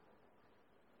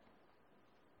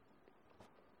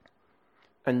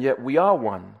 And yet we are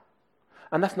one.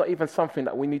 And that's not even something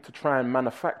that we need to try and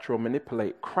manufacture or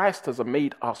manipulate. Christ has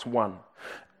made us one.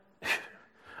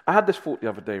 I had this thought the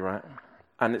other day, right?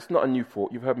 And it's not a new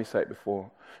thought. You've heard me say it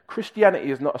before. Christianity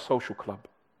is not a social club.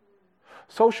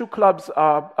 Social clubs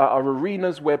are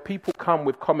arenas where people come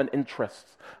with common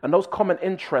interests. And those common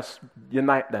interests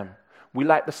unite them. We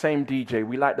like the same DJ.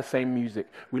 We like the same music.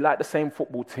 We like the same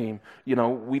football team. You know,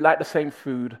 we like the same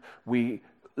food. We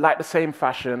like the same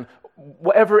fashion.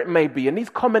 Whatever it may be. And these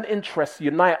common interests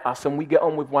unite us and we get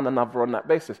on with one another on that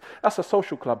basis. That's a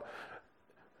social club.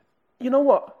 You know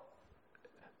what?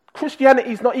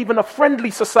 Christianity is not even a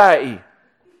friendly society.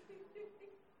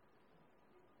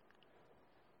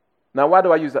 Now, why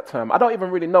do I use that term? I don't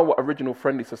even really know what original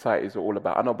friendly societies are all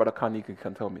about. I know Brother Carnegie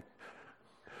can tell me.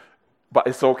 But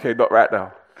it's okay, not right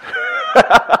now.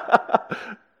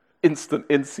 Instant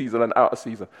in season and out of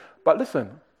season. But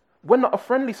listen, we're not a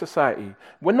friendly society.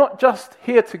 We're not just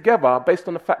here together based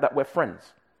on the fact that we're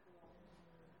friends.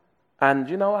 And,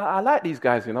 you know, I like these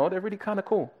guys, you know, they're really kind of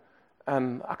cool.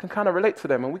 And I can kind of relate to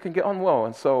them and we can get on well.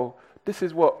 And so this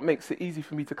is what makes it easy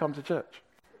for me to come to church.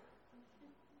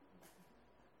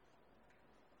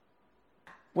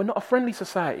 We're not a friendly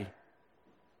society.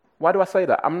 Why do I say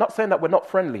that? I'm not saying that we're not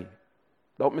friendly.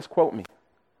 Don't misquote me.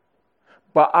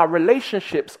 But our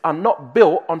relationships are not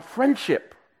built on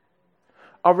friendship.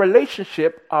 Our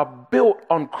relationships are built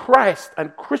on Christ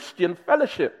and Christian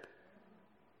fellowship.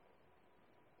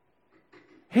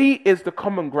 He is the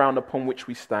common ground upon which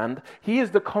we stand. He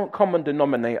is the common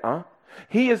denominator.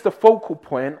 He is the focal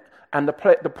point and the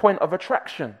point of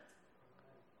attraction.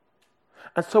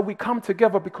 And so we come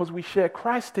together because we share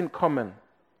Christ in common.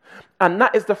 And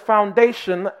that is the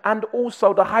foundation and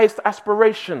also the highest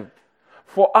aspiration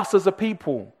for us as a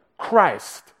people,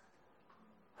 Christ.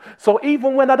 So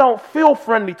even when I don't feel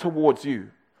friendly towards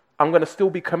you, I'm going to still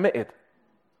be committed.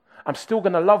 I'm still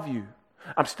going to love you.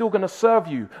 I'm still going to serve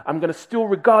you. I'm going to still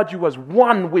regard you as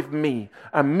one with me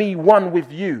and me one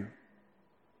with you.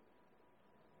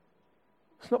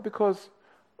 It's not because,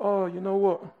 oh, you know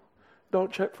what?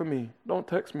 Don't check for me. Don't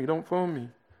text me. Don't phone me.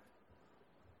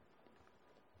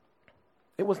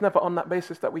 It was never on that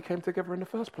basis that we came together in the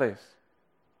first place.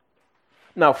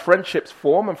 Now, friendships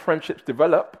form and friendships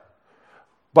develop.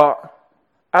 But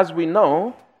as we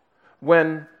know,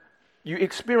 when you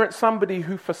experience somebody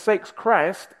who forsakes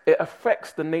Christ, it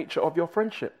affects the nature of your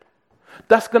friendship.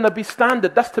 That's going to be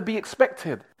standard. That's to be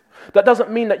expected. That doesn't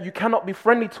mean that you cannot be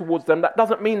friendly towards them. That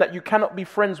doesn't mean that you cannot be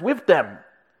friends with them.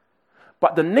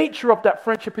 But the nature of that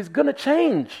friendship is going to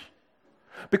change.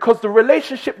 Because the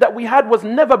relationship that we had was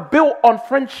never built on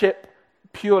friendship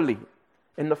purely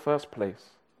in the first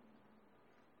place.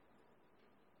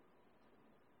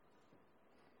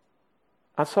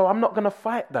 And so I'm not going to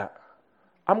fight that.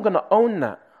 I'm going to own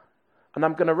that. And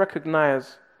I'm going to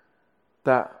recognize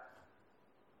that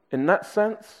in that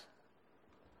sense,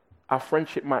 our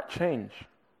friendship might change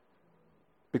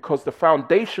because the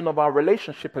foundation of our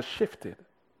relationship has shifted.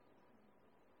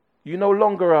 You no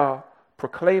longer are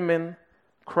proclaiming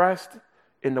Christ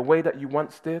in the way that you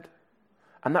once did.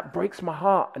 And that breaks my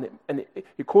heart and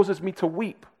it causes me to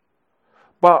weep.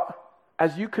 But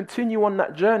as you continue on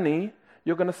that journey,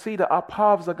 you're going to see that our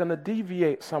paths are going to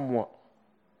deviate somewhat.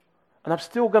 And I'm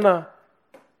still going to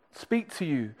speak to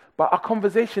you, but our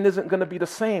conversation isn't going to be the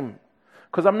same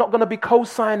because I'm not going to be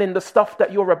co-signing the stuff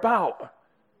that you're about.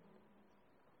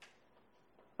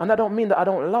 And I don't mean that I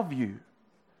don't love you.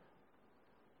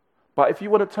 But if you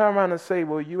want to turn around and say,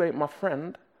 well, you ain't my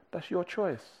friend, that's your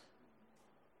choice.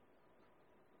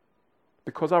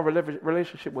 Because our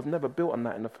relationship was never built on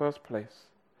that in the first place.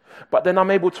 But then I'm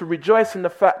able to rejoice in the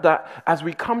fact that as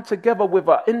we come together with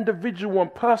our individual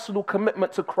and personal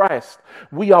commitment to Christ,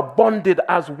 we are bonded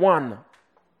as one,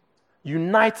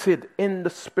 united in the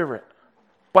Spirit,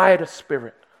 by the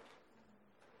Spirit.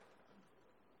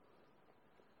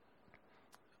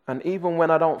 And even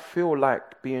when I don't feel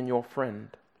like being your friend,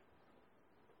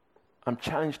 I'm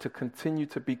challenged to continue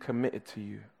to be committed to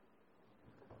you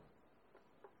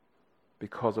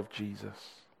because of Jesus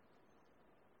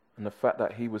and the fact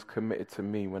that he was committed to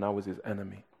me when I was his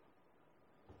enemy.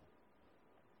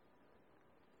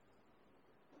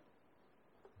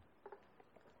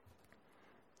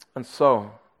 And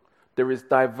so, there is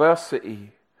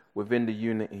diversity within the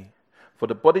unity. For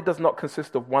the body does not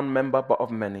consist of one member, but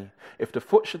of many. If the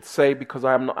foot should say, because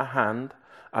I am not a hand,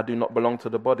 I do not belong to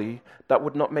the body, that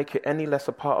would not make it any less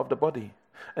a part of the body.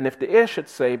 And if the ear should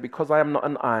say, because I am not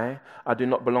an eye, I do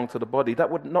not belong to the body,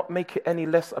 that would not make it any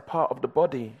less a part of the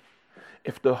body.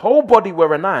 If the whole body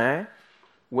were an eye,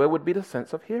 where would be the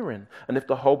sense of hearing? And if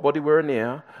the whole body were an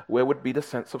ear, where would be the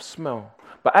sense of smell?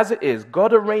 But as it is,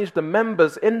 God arranged the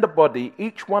members in the body,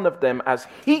 each one of them as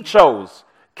he chose.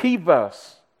 Key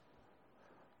verse.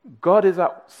 God is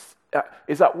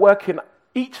at work in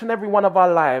each and every one of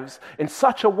our lives in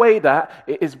such a way that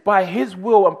it is by his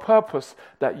will and purpose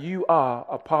that you are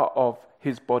a part of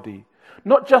his body.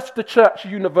 Not just the church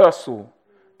universal.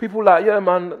 People like, yeah,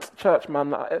 man, church,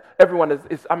 man, everyone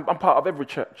I'm part of every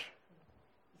church.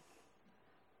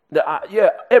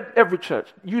 Every church,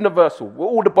 universal. We're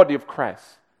all the body of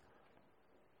Christ.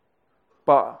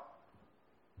 But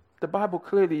the Bible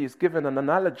clearly is given an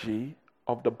analogy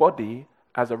of the body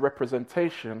as a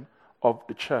representation of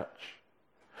the church.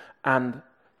 And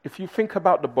if you think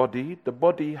about the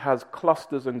body has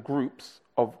clusters and groups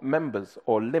of members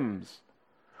or limbs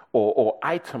or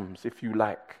items, if you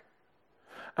like.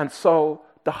 And so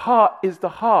the heart is the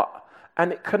heart,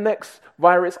 and it connects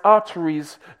via its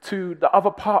arteries to the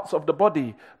other parts of the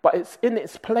body, but it's in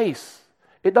its place.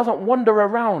 It doesn't wander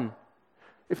around.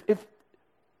 If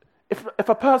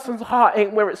a person's heart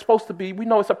ain't where it's supposed to be, we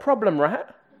know it's a problem, right?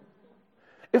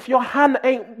 If your hand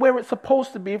ain't where it's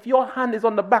supposed to be, if your hand is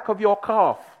on the back of your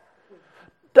calf,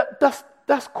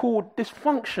 that's called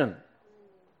dysfunction.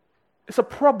 It's a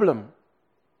problem.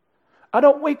 I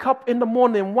don't wake up in the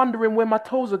morning wondering where my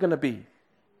toes are going to be.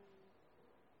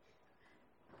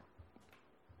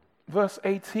 Verse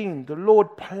 18, the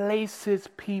Lord places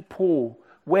people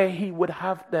where he would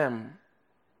have them.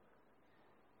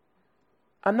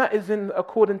 And that is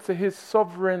according to his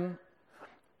sovereign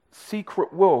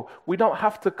secret will. We don't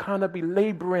have to kind of be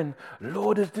laboring,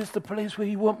 Lord, is this the place where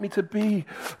you want me to be?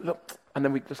 Look, and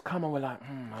then we just come and we're like,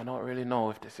 I don't really know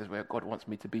if this is where God wants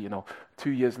me to be.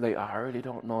 2 years later, I really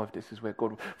don't know if this is where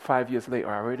God. 5 years later,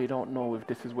 I really don't know if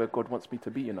this is where God wants me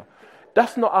to be.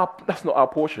 That's not our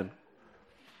portion.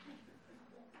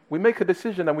 We make a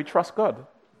decision and we trust God,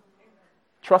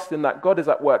 trusting that God is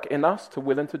at work in us to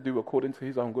will and to do according to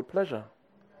his own good pleasure.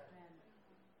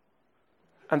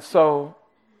 And so,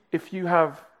 if you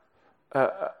have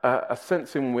a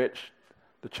sense in which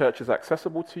the church is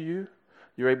accessible to you,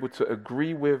 you're able to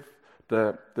agree with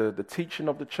the teaching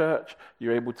of the church,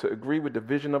 you're able to agree with the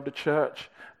vision of the church,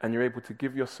 and you're able to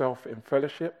give yourself in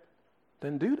fellowship,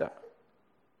 then do that.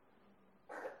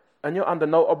 And you're under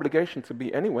no obligation to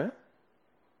be anywhere,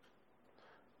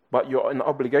 but you're in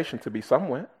obligation to be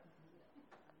somewhere.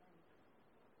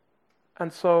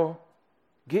 And so,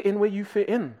 get in where you fit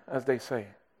in, as they say.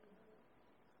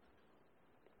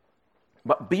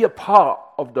 But be a part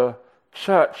of the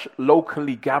church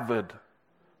locally gathered.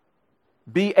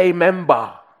 Be a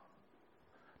member.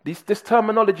 This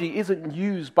terminology isn't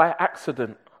used by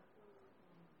accident.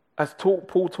 As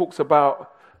Paul talks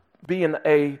about being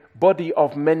a body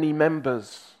of many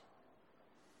members.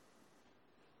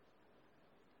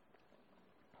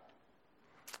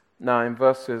 Now in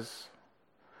verses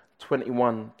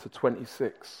 21 to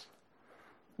 26,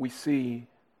 we see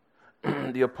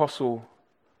the apostle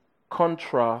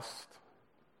contrast,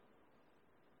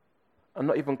 and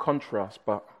not even contrast,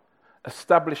 but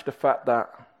establish the fact that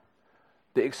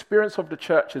the experience of the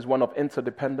church is one of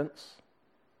interdependence,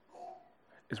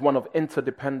 is one of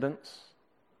interdependence.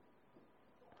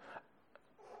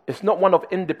 It's not one of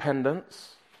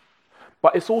independence,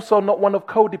 but it's also not one of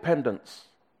codependence.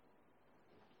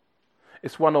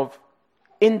 It's one of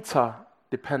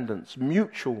interdependence,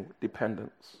 mutual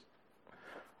dependence.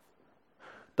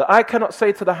 The eye cannot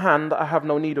say to the hand, I have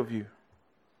no need of you.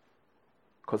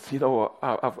 Because you know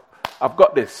what, I've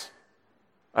got this.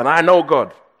 And I know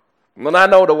God. And I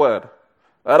know the word.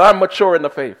 And I'm mature in the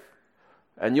faith.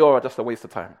 And you're just a waste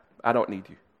of time. I don't need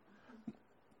you.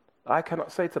 I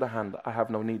cannot say to the hand, I have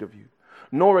no need of you.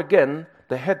 Nor again,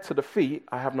 the head to the feet,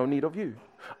 I have no need of you.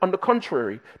 On the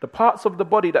contrary, the parts of the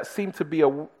body that seem to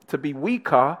be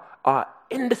weaker are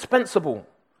indispensable.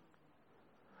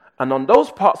 And on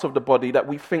those parts of the body that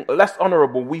we think less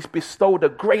honorable, we bestow the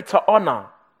greater honor.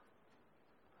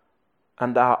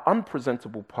 And our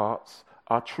unpresentable parts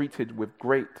are treated with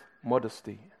great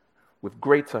modesty, with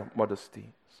greater modesty,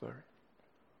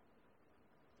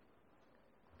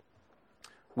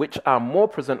 which our more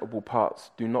presentable parts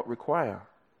do not require.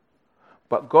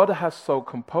 But God has so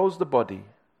composed the body,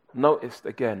 notice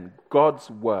again, God's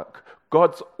work,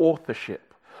 God's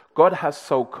authorship. God has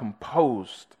so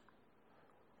composed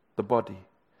the body,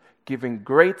 giving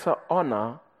greater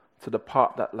honor to the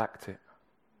part that lacked it,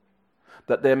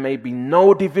 that there may be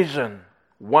no division,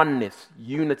 oneness,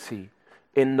 unity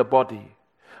in the body,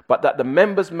 but that the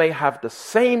members may have the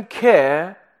same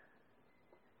care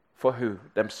for who?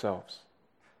 Themselves.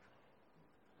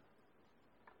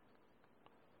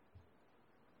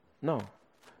 No,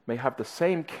 may have the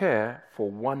same care for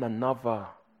one another.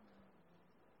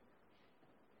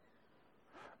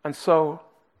 And so,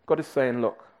 God is saying,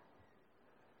 look,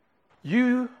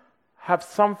 you have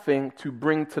something to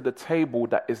bring to the table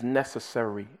that is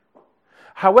necessary.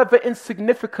 However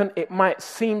insignificant it might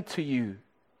seem to you,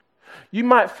 you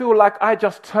might feel like I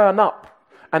just turn up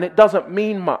and it doesn't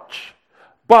mean much.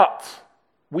 But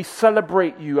we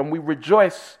celebrate you and we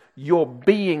rejoice your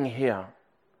being here.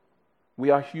 We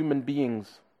are human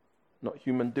beings, not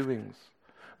human doings.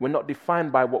 We're not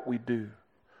defined by what we do,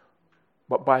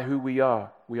 but by who we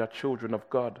are. We are children of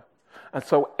God. And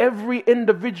so every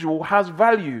individual has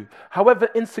value, however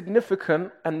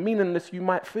insignificant and meaningless you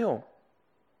might feel.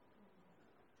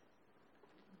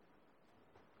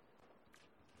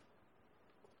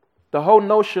 The whole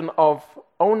notion of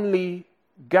only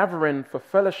gathering for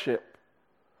fellowship,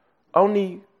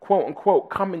 only quote unquote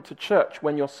coming to church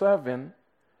when you're serving,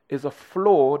 is a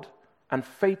flawed and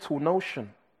fatal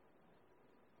notion.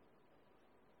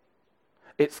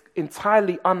 It's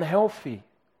entirely unhealthy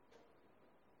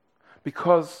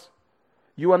because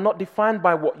you are not defined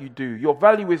by what you do. Your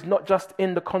value is not just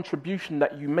in the contribution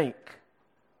that you make.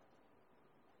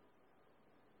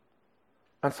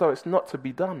 And so it's not to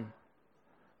be done,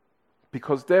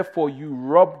 because therefore you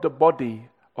rob the body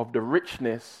of the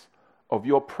richness of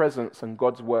your presence and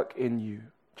God's work in you,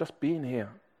 just being here.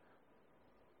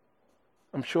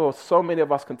 I'm sure so many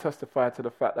of us can testify to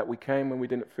the fact that we came when we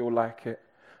didn't feel like it.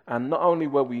 And not only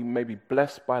were we maybe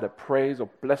blessed by the praise or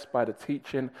blessed by the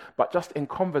teaching, but just in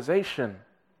conversation.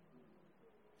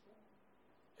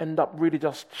 End up really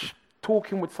just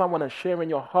talking with someone and sharing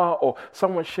your heart, or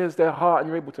someone shares their heart and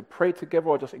you're able to pray together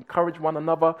or just encourage one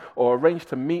another or arrange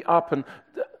to meet up.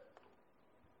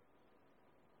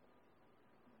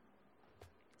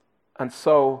 And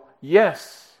so,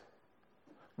 yes,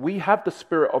 we have the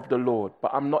Spirit of the Lord,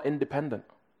 but I'm not independent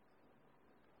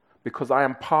because I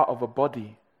am part of a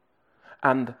body.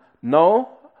 And no,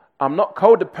 I'm not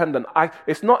codependent.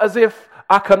 It's not as if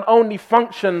I can only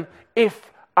function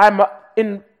if I'm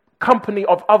in company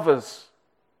of others.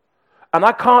 And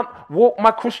I can't walk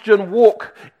my Christian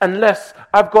walk unless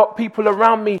I've got people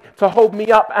around me to hold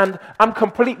me up and I'm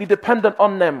completely dependent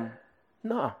on them.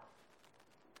 No,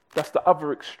 that's the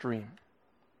other extreme.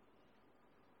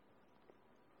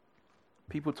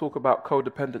 People talk about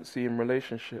codependency in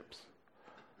relationships.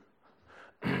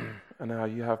 And how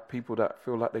you have people that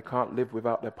feel like they can't live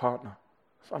without their partner.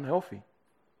 It's unhealthy.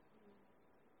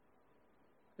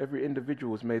 Every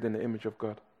individual is made in the image of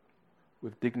God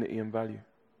with dignity and value.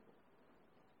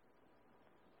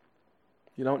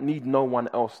 You don't need no one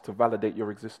else to validate your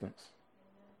existence.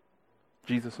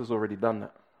 Jesus has already done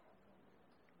that.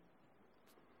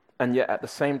 And yet at the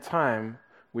same time,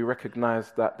 we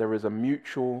recognize that there is a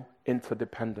mutual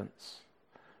interdependence.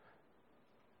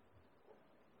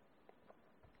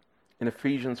 In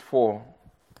Ephesians 4,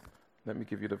 let me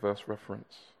give you the verse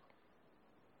reference.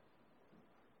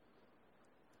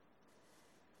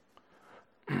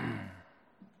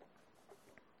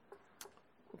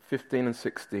 15 and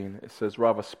 16, it says,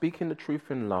 rather speaking the truth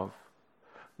in love,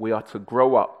 we are to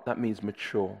grow up. That means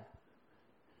mature.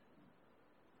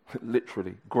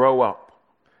 Literally, grow up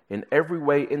in every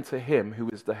way into him who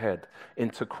is the head,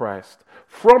 into Christ,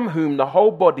 from whom the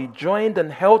whole body, joined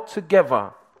and held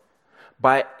together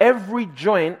by every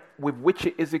joint with which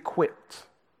it is equipped.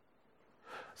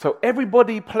 So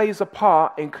everybody plays a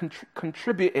part in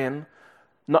contributing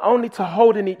not only to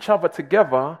holding each other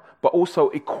together, but also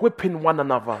equipping one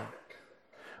another.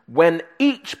 When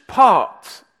each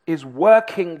part is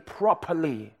working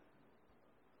properly,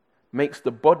 makes the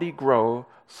body grow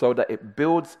so that it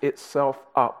builds itself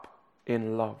up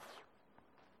in love.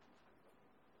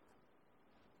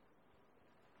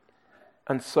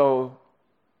 And so,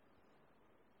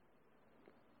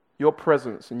 your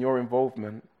presence and your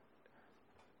involvement,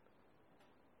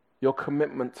 your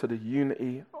commitment to the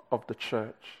unity of the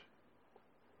church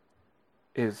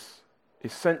is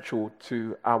essential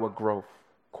to our growth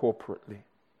corporately.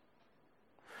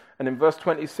 And in verse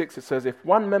 26 it says, if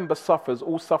one member suffers,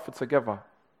 all suffer together.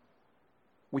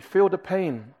 We feel the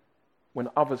pain when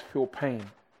others feel pain.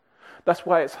 That's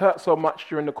why it's hurt so much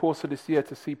during the course of this year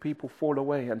to see people fall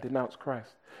away and denounce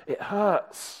Christ. It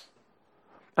hurts.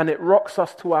 And it rocks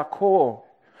us to our core.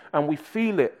 And we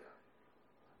feel it.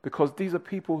 Because these are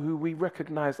people who we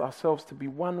recognize ourselves to be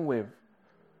one with.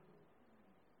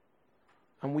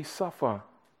 And we suffer.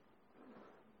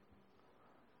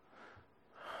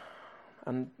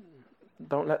 And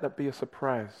don't let that be a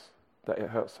surprise that it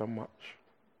hurts so much.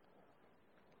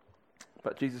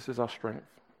 But Jesus is our strength.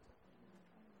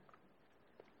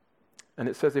 And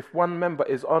it says, if one member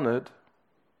is honored,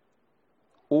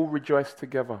 all rejoice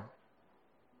together.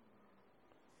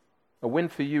 A win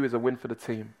for you is a win for the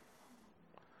team.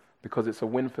 Because it's a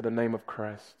win for the name of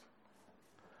Christ.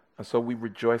 And so we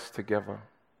rejoice together.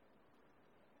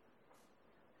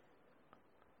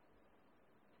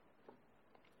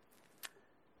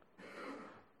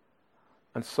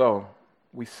 And so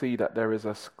we see that there is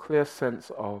a clear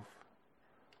sense of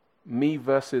me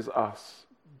versus us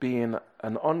being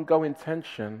an ongoing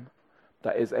tension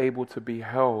that is able to be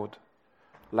held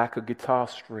like a guitar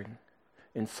string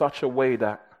in such a way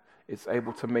that it's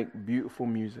able to make beautiful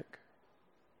music.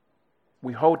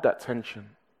 We hold that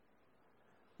tension.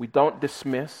 We don't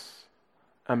dismiss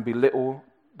and belittle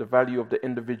the value of the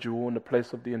individual and the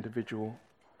place of the individual,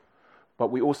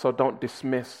 but we also don't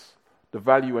dismiss the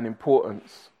value and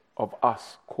importance of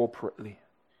us corporately.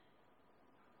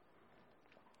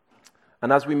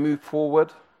 And as we move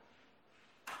forward,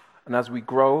 and as we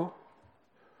grow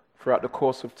throughout the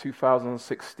course of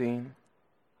 2016,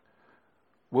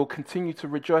 we'll continue to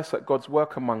rejoice at God's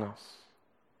work among us.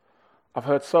 I've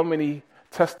heard so many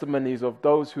testimonies of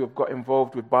those who have got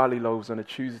involved with barley loaves on a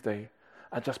Tuesday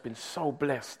and just been so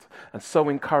blessed and so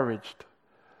encouraged.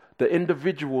 The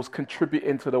individuals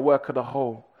contributing to the work of the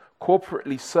whole,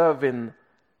 corporately serving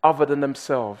other than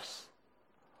themselves.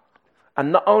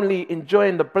 And not only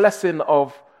enjoying the blessing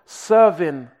of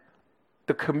serving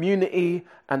the community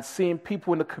and seeing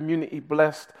people in the community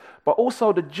blessed, but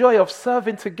also the joy of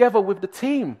serving together with the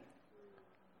team.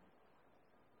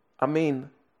 I mean,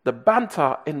 the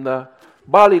banter in the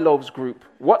Barley Loaves group,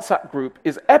 WhatsApp group,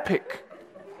 is epic.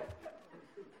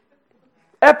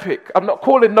 Epic. I'm not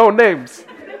calling no names.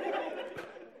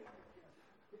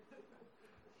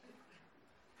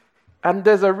 And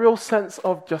there's a real sense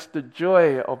of just the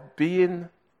joy of being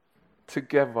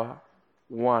together,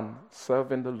 one,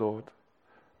 serving the Lord.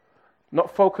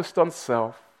 Not focused on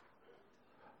self,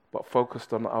 but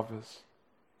focused on others.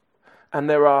 And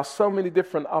there are so many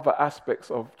different other aspects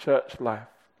of church life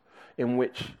in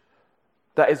which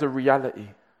that is a reality.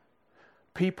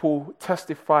 People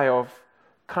testify of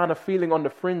kind of feeling on the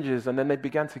fringes, and then they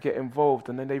began to get involved,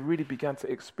 and then they really began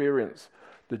to experience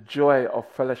the joy of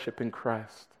fellowship in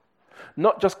Christ.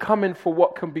 Not just coming for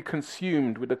what can be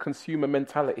consumed with a consumer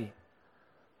mentality,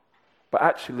 but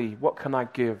actually, what can I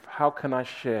give? How can I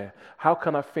share? How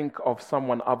can I think of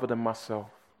someone other than myself?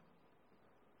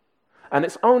 And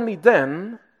it's only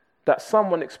then that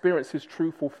someone experiences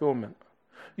true fulfillment.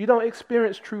 You don't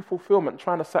experience true fulfillment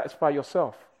trying to satisfy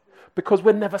yourself, because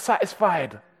we're never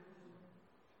satisfied.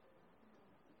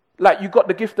 Like you got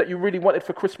the gift that you really wanted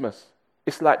for Christmas.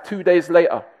 It's like 2 days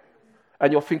later.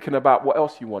 And you're thinking about what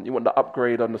else you want. You want the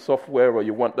upgrade on the software, or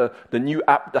you want the new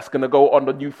app that's going to go on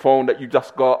the new phone that you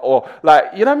just got, or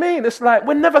like, you know what I mean? It's like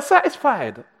we're never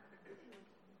satisfied.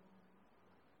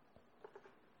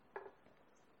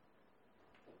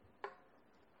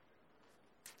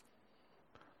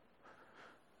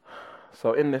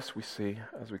 So in this we see,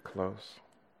 as we close,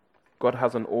 God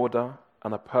has an order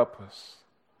and a purpose.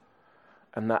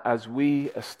 And that as we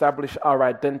establish our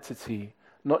identity,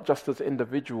 not just as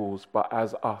individuals, but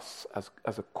as us,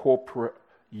 as a corporate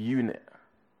unit,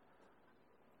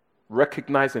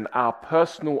 recognizing our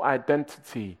personal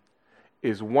identity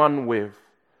is one with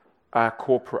our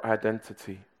corporate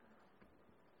identity.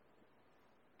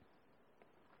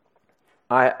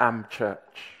 I am church.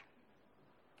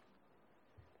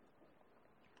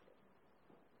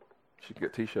 Should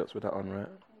get t-shirts with that on, right?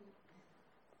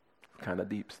 Kind of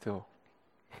deep still.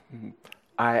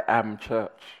 I am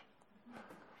church.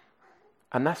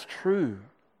 And that's true.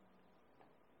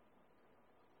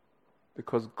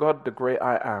 Because God, the great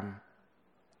I am,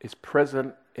 is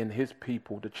present in his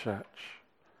people, the church.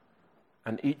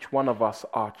 And each one of us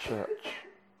are church.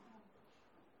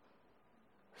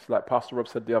 It's like Pastor Rob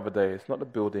said the other day, it's not the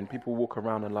building. People walk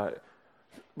around and like,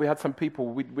 we had some people,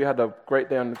 we had a great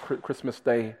day on Christmas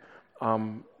Day,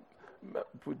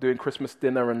 doing Christmas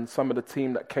dinner, and some of the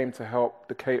team that came to help,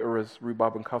 the caterers,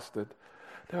 rhubarb and custard,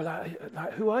 they were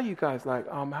like, who are you guys? Like,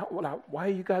 why are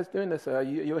you guys doing this?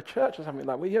 You a church or something?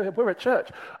 Like, we're a church.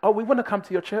 Oh, we want to come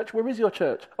to your church. Where is your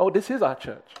church? Oh, this is our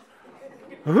church.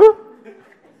 Huh?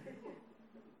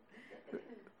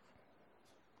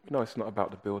 No, it's not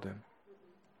about the building.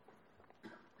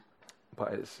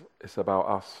 But it's about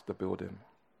us, the building.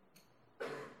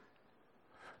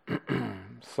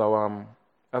 So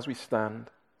as we stand,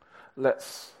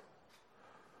 let's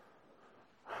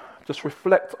just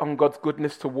reflect on God's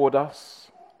goodness toward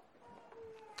us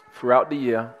throughout the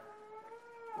year.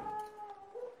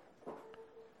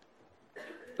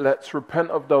 Let's repent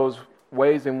of those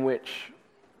ways in which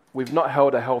we've not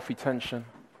held a healthy tension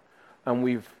and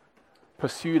we've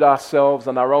pursued ourselves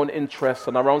and our own interests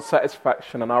and our own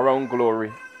satisfaction and our own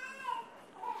glory.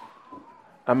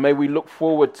 And may we look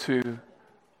forward to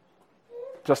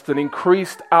just an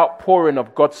increased outpouring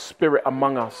of God's Spirit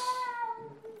among us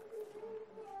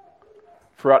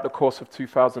throughout the course of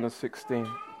 2016.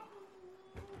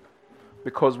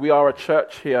 Because we are a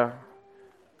church here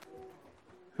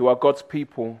who are God's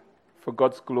people for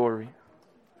God's glory,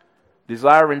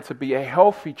 desiring to be a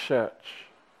healthy church,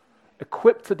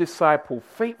 equipped to disciple,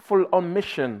 faithful on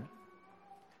mission,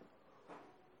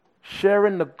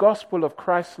 sharing the gospel of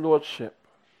Christ's Lordship,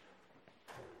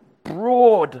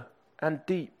 broad and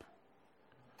deep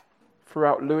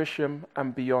throughout Lewisham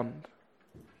and beyond.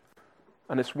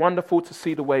 And it's wonderful to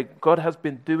see the way God has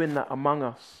been doing that among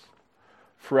us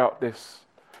throughout this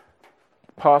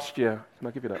past year. Can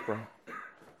I give you that, bro?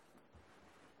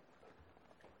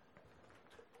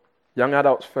 Young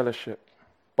Adults Fellowship,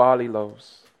 Barley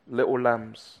Loaves, Little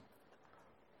Lambs,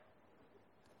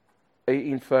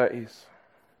 1830s,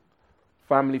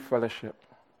 Family Fellowship,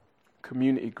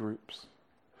 community groups,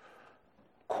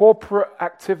 corporate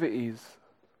activities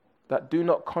that do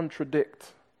not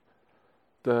contradict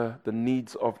the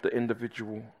needs of the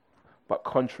individual, but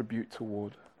contribute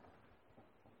toward.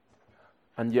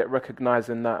 And yet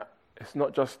recognizing that it's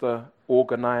not just an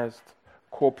organized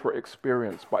corporate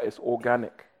experience, but it's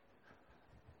organic.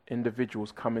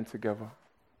 Individuals coming together,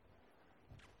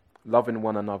 loving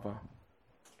one another,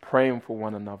 praying for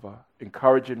one another,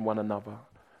 encouraging one another,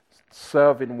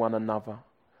 serving one another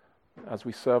as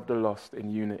we serve the lost in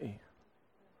unity.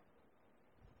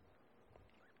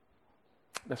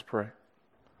 Let's pray.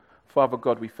 Father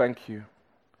God, we thank you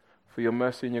for your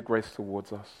mercy and your grace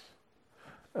towards us.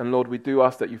 And Lord, we do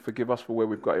ask that you forgive us for where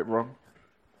we've got it wrong,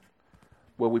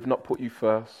 where we've not put you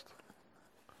first.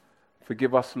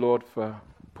 Forgive us, Lord, for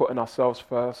putting ourselves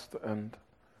first and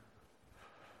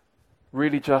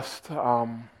really just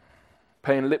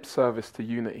paying lip service to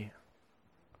unity.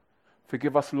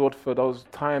 Forgive us, Lord, for those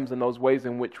times and those ways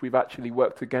in which we've actually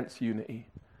worked against unity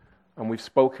and we've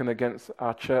spoken against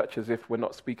our church as if we're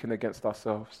not speaking against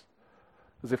ourselves,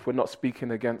 as if we're not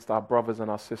speaking against our brothers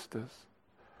and our sisters.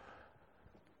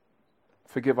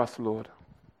 Forgive us, Lord,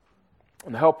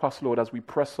 and help us, Lord, as we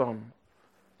press on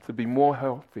to be more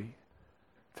healthy,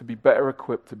 to be better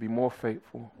equipped, to be more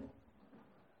faithful.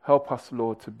 Help us,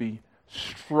 Lord, to be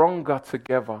stronger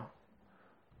together.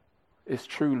 It's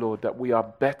true, Lord, that we are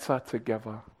better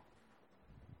together.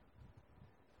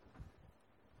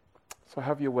 So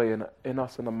have your way in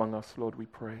us and among us, Lord, we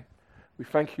pray. We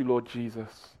thank you, Lord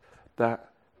Jesus, that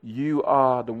you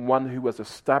are the one who has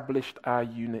established our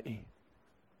unity.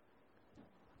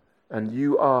 And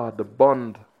you are the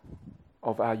bond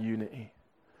of our unity.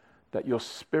 That your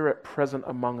Spirit present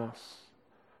among us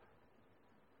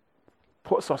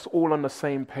puts us all on the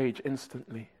same page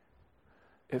instantly.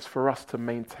 It's for us to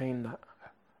maintain that.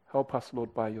 Help us,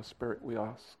 Lord, by your Spirit, we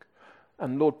ask.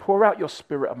 And Lord, pour out your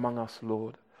Spirit among us,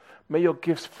 Lord. May your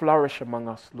gifts flourish among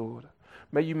us, Lord.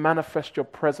 May you manifest your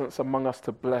presence among us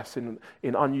to bless in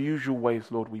unusual ways,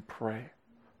 Lord, we pray.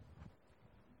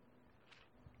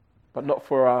 But not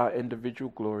for our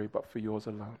individual glory, but for yours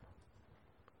alone.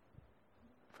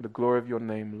 For the glory of your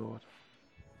name, Lord.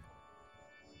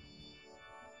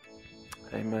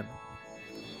 Amen.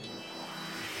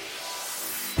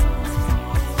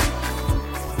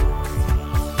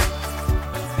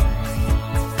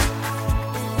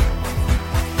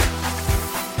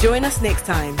 Join us next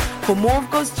time for more of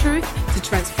God's truth to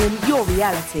transform your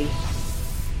reality.